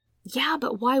recovered. Yeah,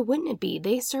 but why wouldn't it be?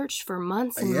 They searched for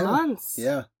months and months.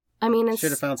 Yeah. I mean, it's...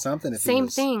 Should have found something if Same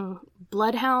thing.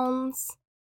 Bloodhounds.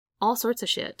 All sorts of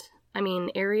shit. I mean,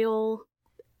 aerial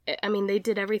I mean, they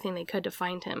did everything they could to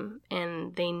find him,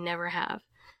 and they never have.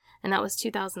 And that was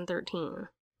 2013.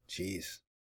 Jeez.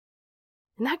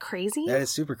 Isn't that crazy? That is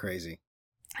super crazy.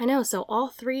 I know. So all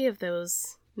 3 of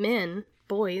those men,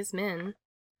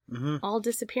 mm-hmm. all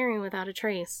disappearing without a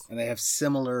trace. And they have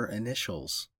similar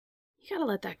initials. You gotta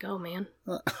let that go, man.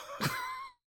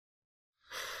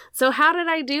 So how did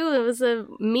I do? It was a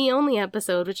me-only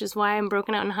episode, which is why I'm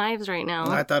broken out in hives right now.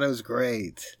 I thought it was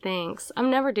great. Thanks. I'm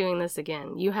never doing this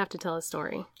again. You have to tell a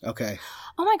story. Okay.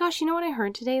 Oh my gosh, you know what I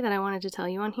heard today that I wanted to tell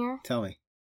you on here? Tell me.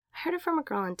 I heard it from a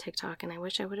girl on TikTok, and I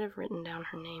wish I would have written down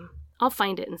her name. I'll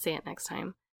find it and say it next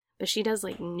time. But she does,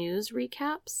 like, news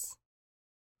recaps.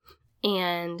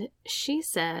 And she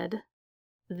said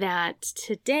that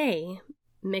today,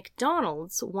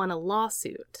 McDonald's won a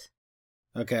lawsuit.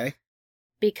 Okay.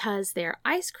 Because their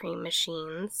ice cream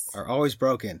machines are always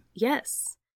broken.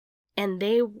 Yes. And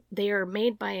they are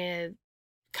made by a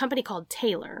company called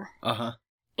Taylor. Uh-huh.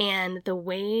 And the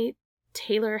way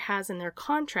Taylor has in their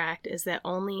contract is that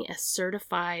only a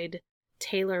certified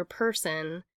Taylor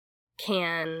person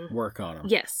can work on them.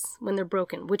 Yes, when they're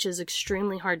broken, which is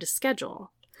extremely hard to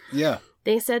schedule. Yeah.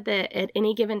 They said that at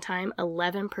any given time,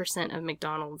 11% of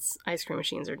McDonald's ice cream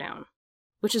machines are down.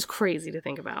 Which is crazy to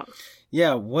think about.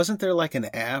 Yeah, wasn't there like an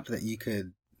app that you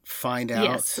could find out?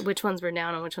 Yes, which ones were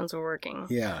down and which ones were working.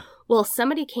 Yeah. Well,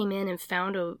 somebody came in and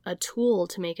found a tool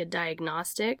to make a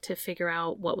diagnostic to figure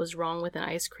out what was wrong with an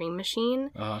ice cream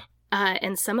machine. Uh-huh.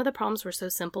 And some of the problems were so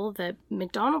simple that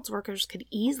McDonald's workers could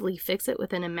easily fix it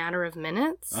within a matter of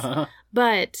minutes. Uh-huh.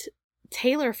 But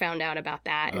Taylor found out about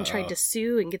that and tried to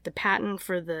sue and get the patent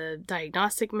for the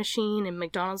diagnostic machine, and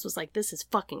McDonald's was like, this is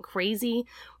fucking crazy.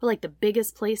 We're like the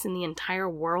biggest place in the entire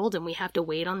world, and we have to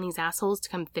wait on these assholes to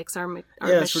come fix our machine.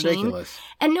 It's ridiculous.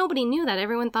 And nobody knew that.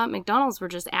 Everyone thought McDonald's were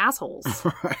just assholes.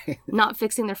 Right. Not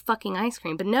fixing their fucking ice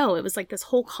cream. But no, it was like this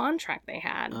whole contract they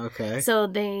had. Okay. So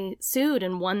they sued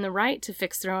and won the right to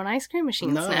fix their own ice cream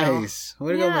machines now. Nice.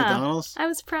 Way to go, McDonald's. I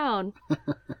was proud.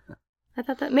 I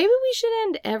thought that maybe we should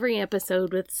end every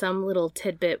episode with some little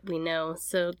tidbit we know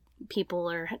so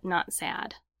people are not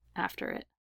sad after it.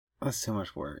 That's too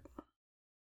much work.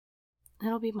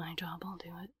 It'll be my job. I'll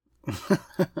do it.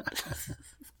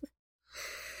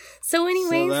 So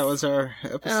anyways. So that was our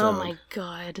episode. Oh my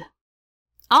god.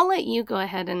 I'll let you go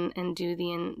ahead and do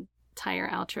the entire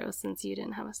outro since you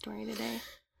didn't have a story today.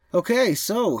 Okay,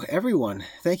 so everyone,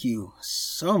 thank you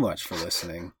so much for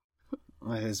listening.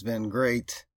 It has been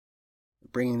great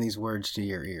bringing these words to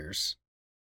your ears.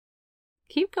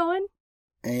 Keep going.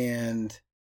 And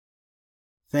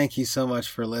thank you so much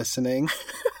for listening.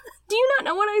 Do you not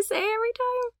know what I say every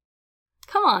time?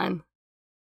 Come on.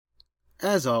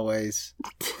 As always,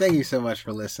 thank you so much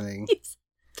for listening.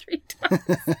 3 times.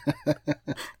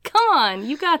 Come on,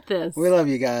 you got this. We love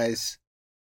you guys.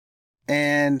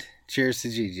 And cheers to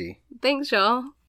Gigi. Thanks, y'all.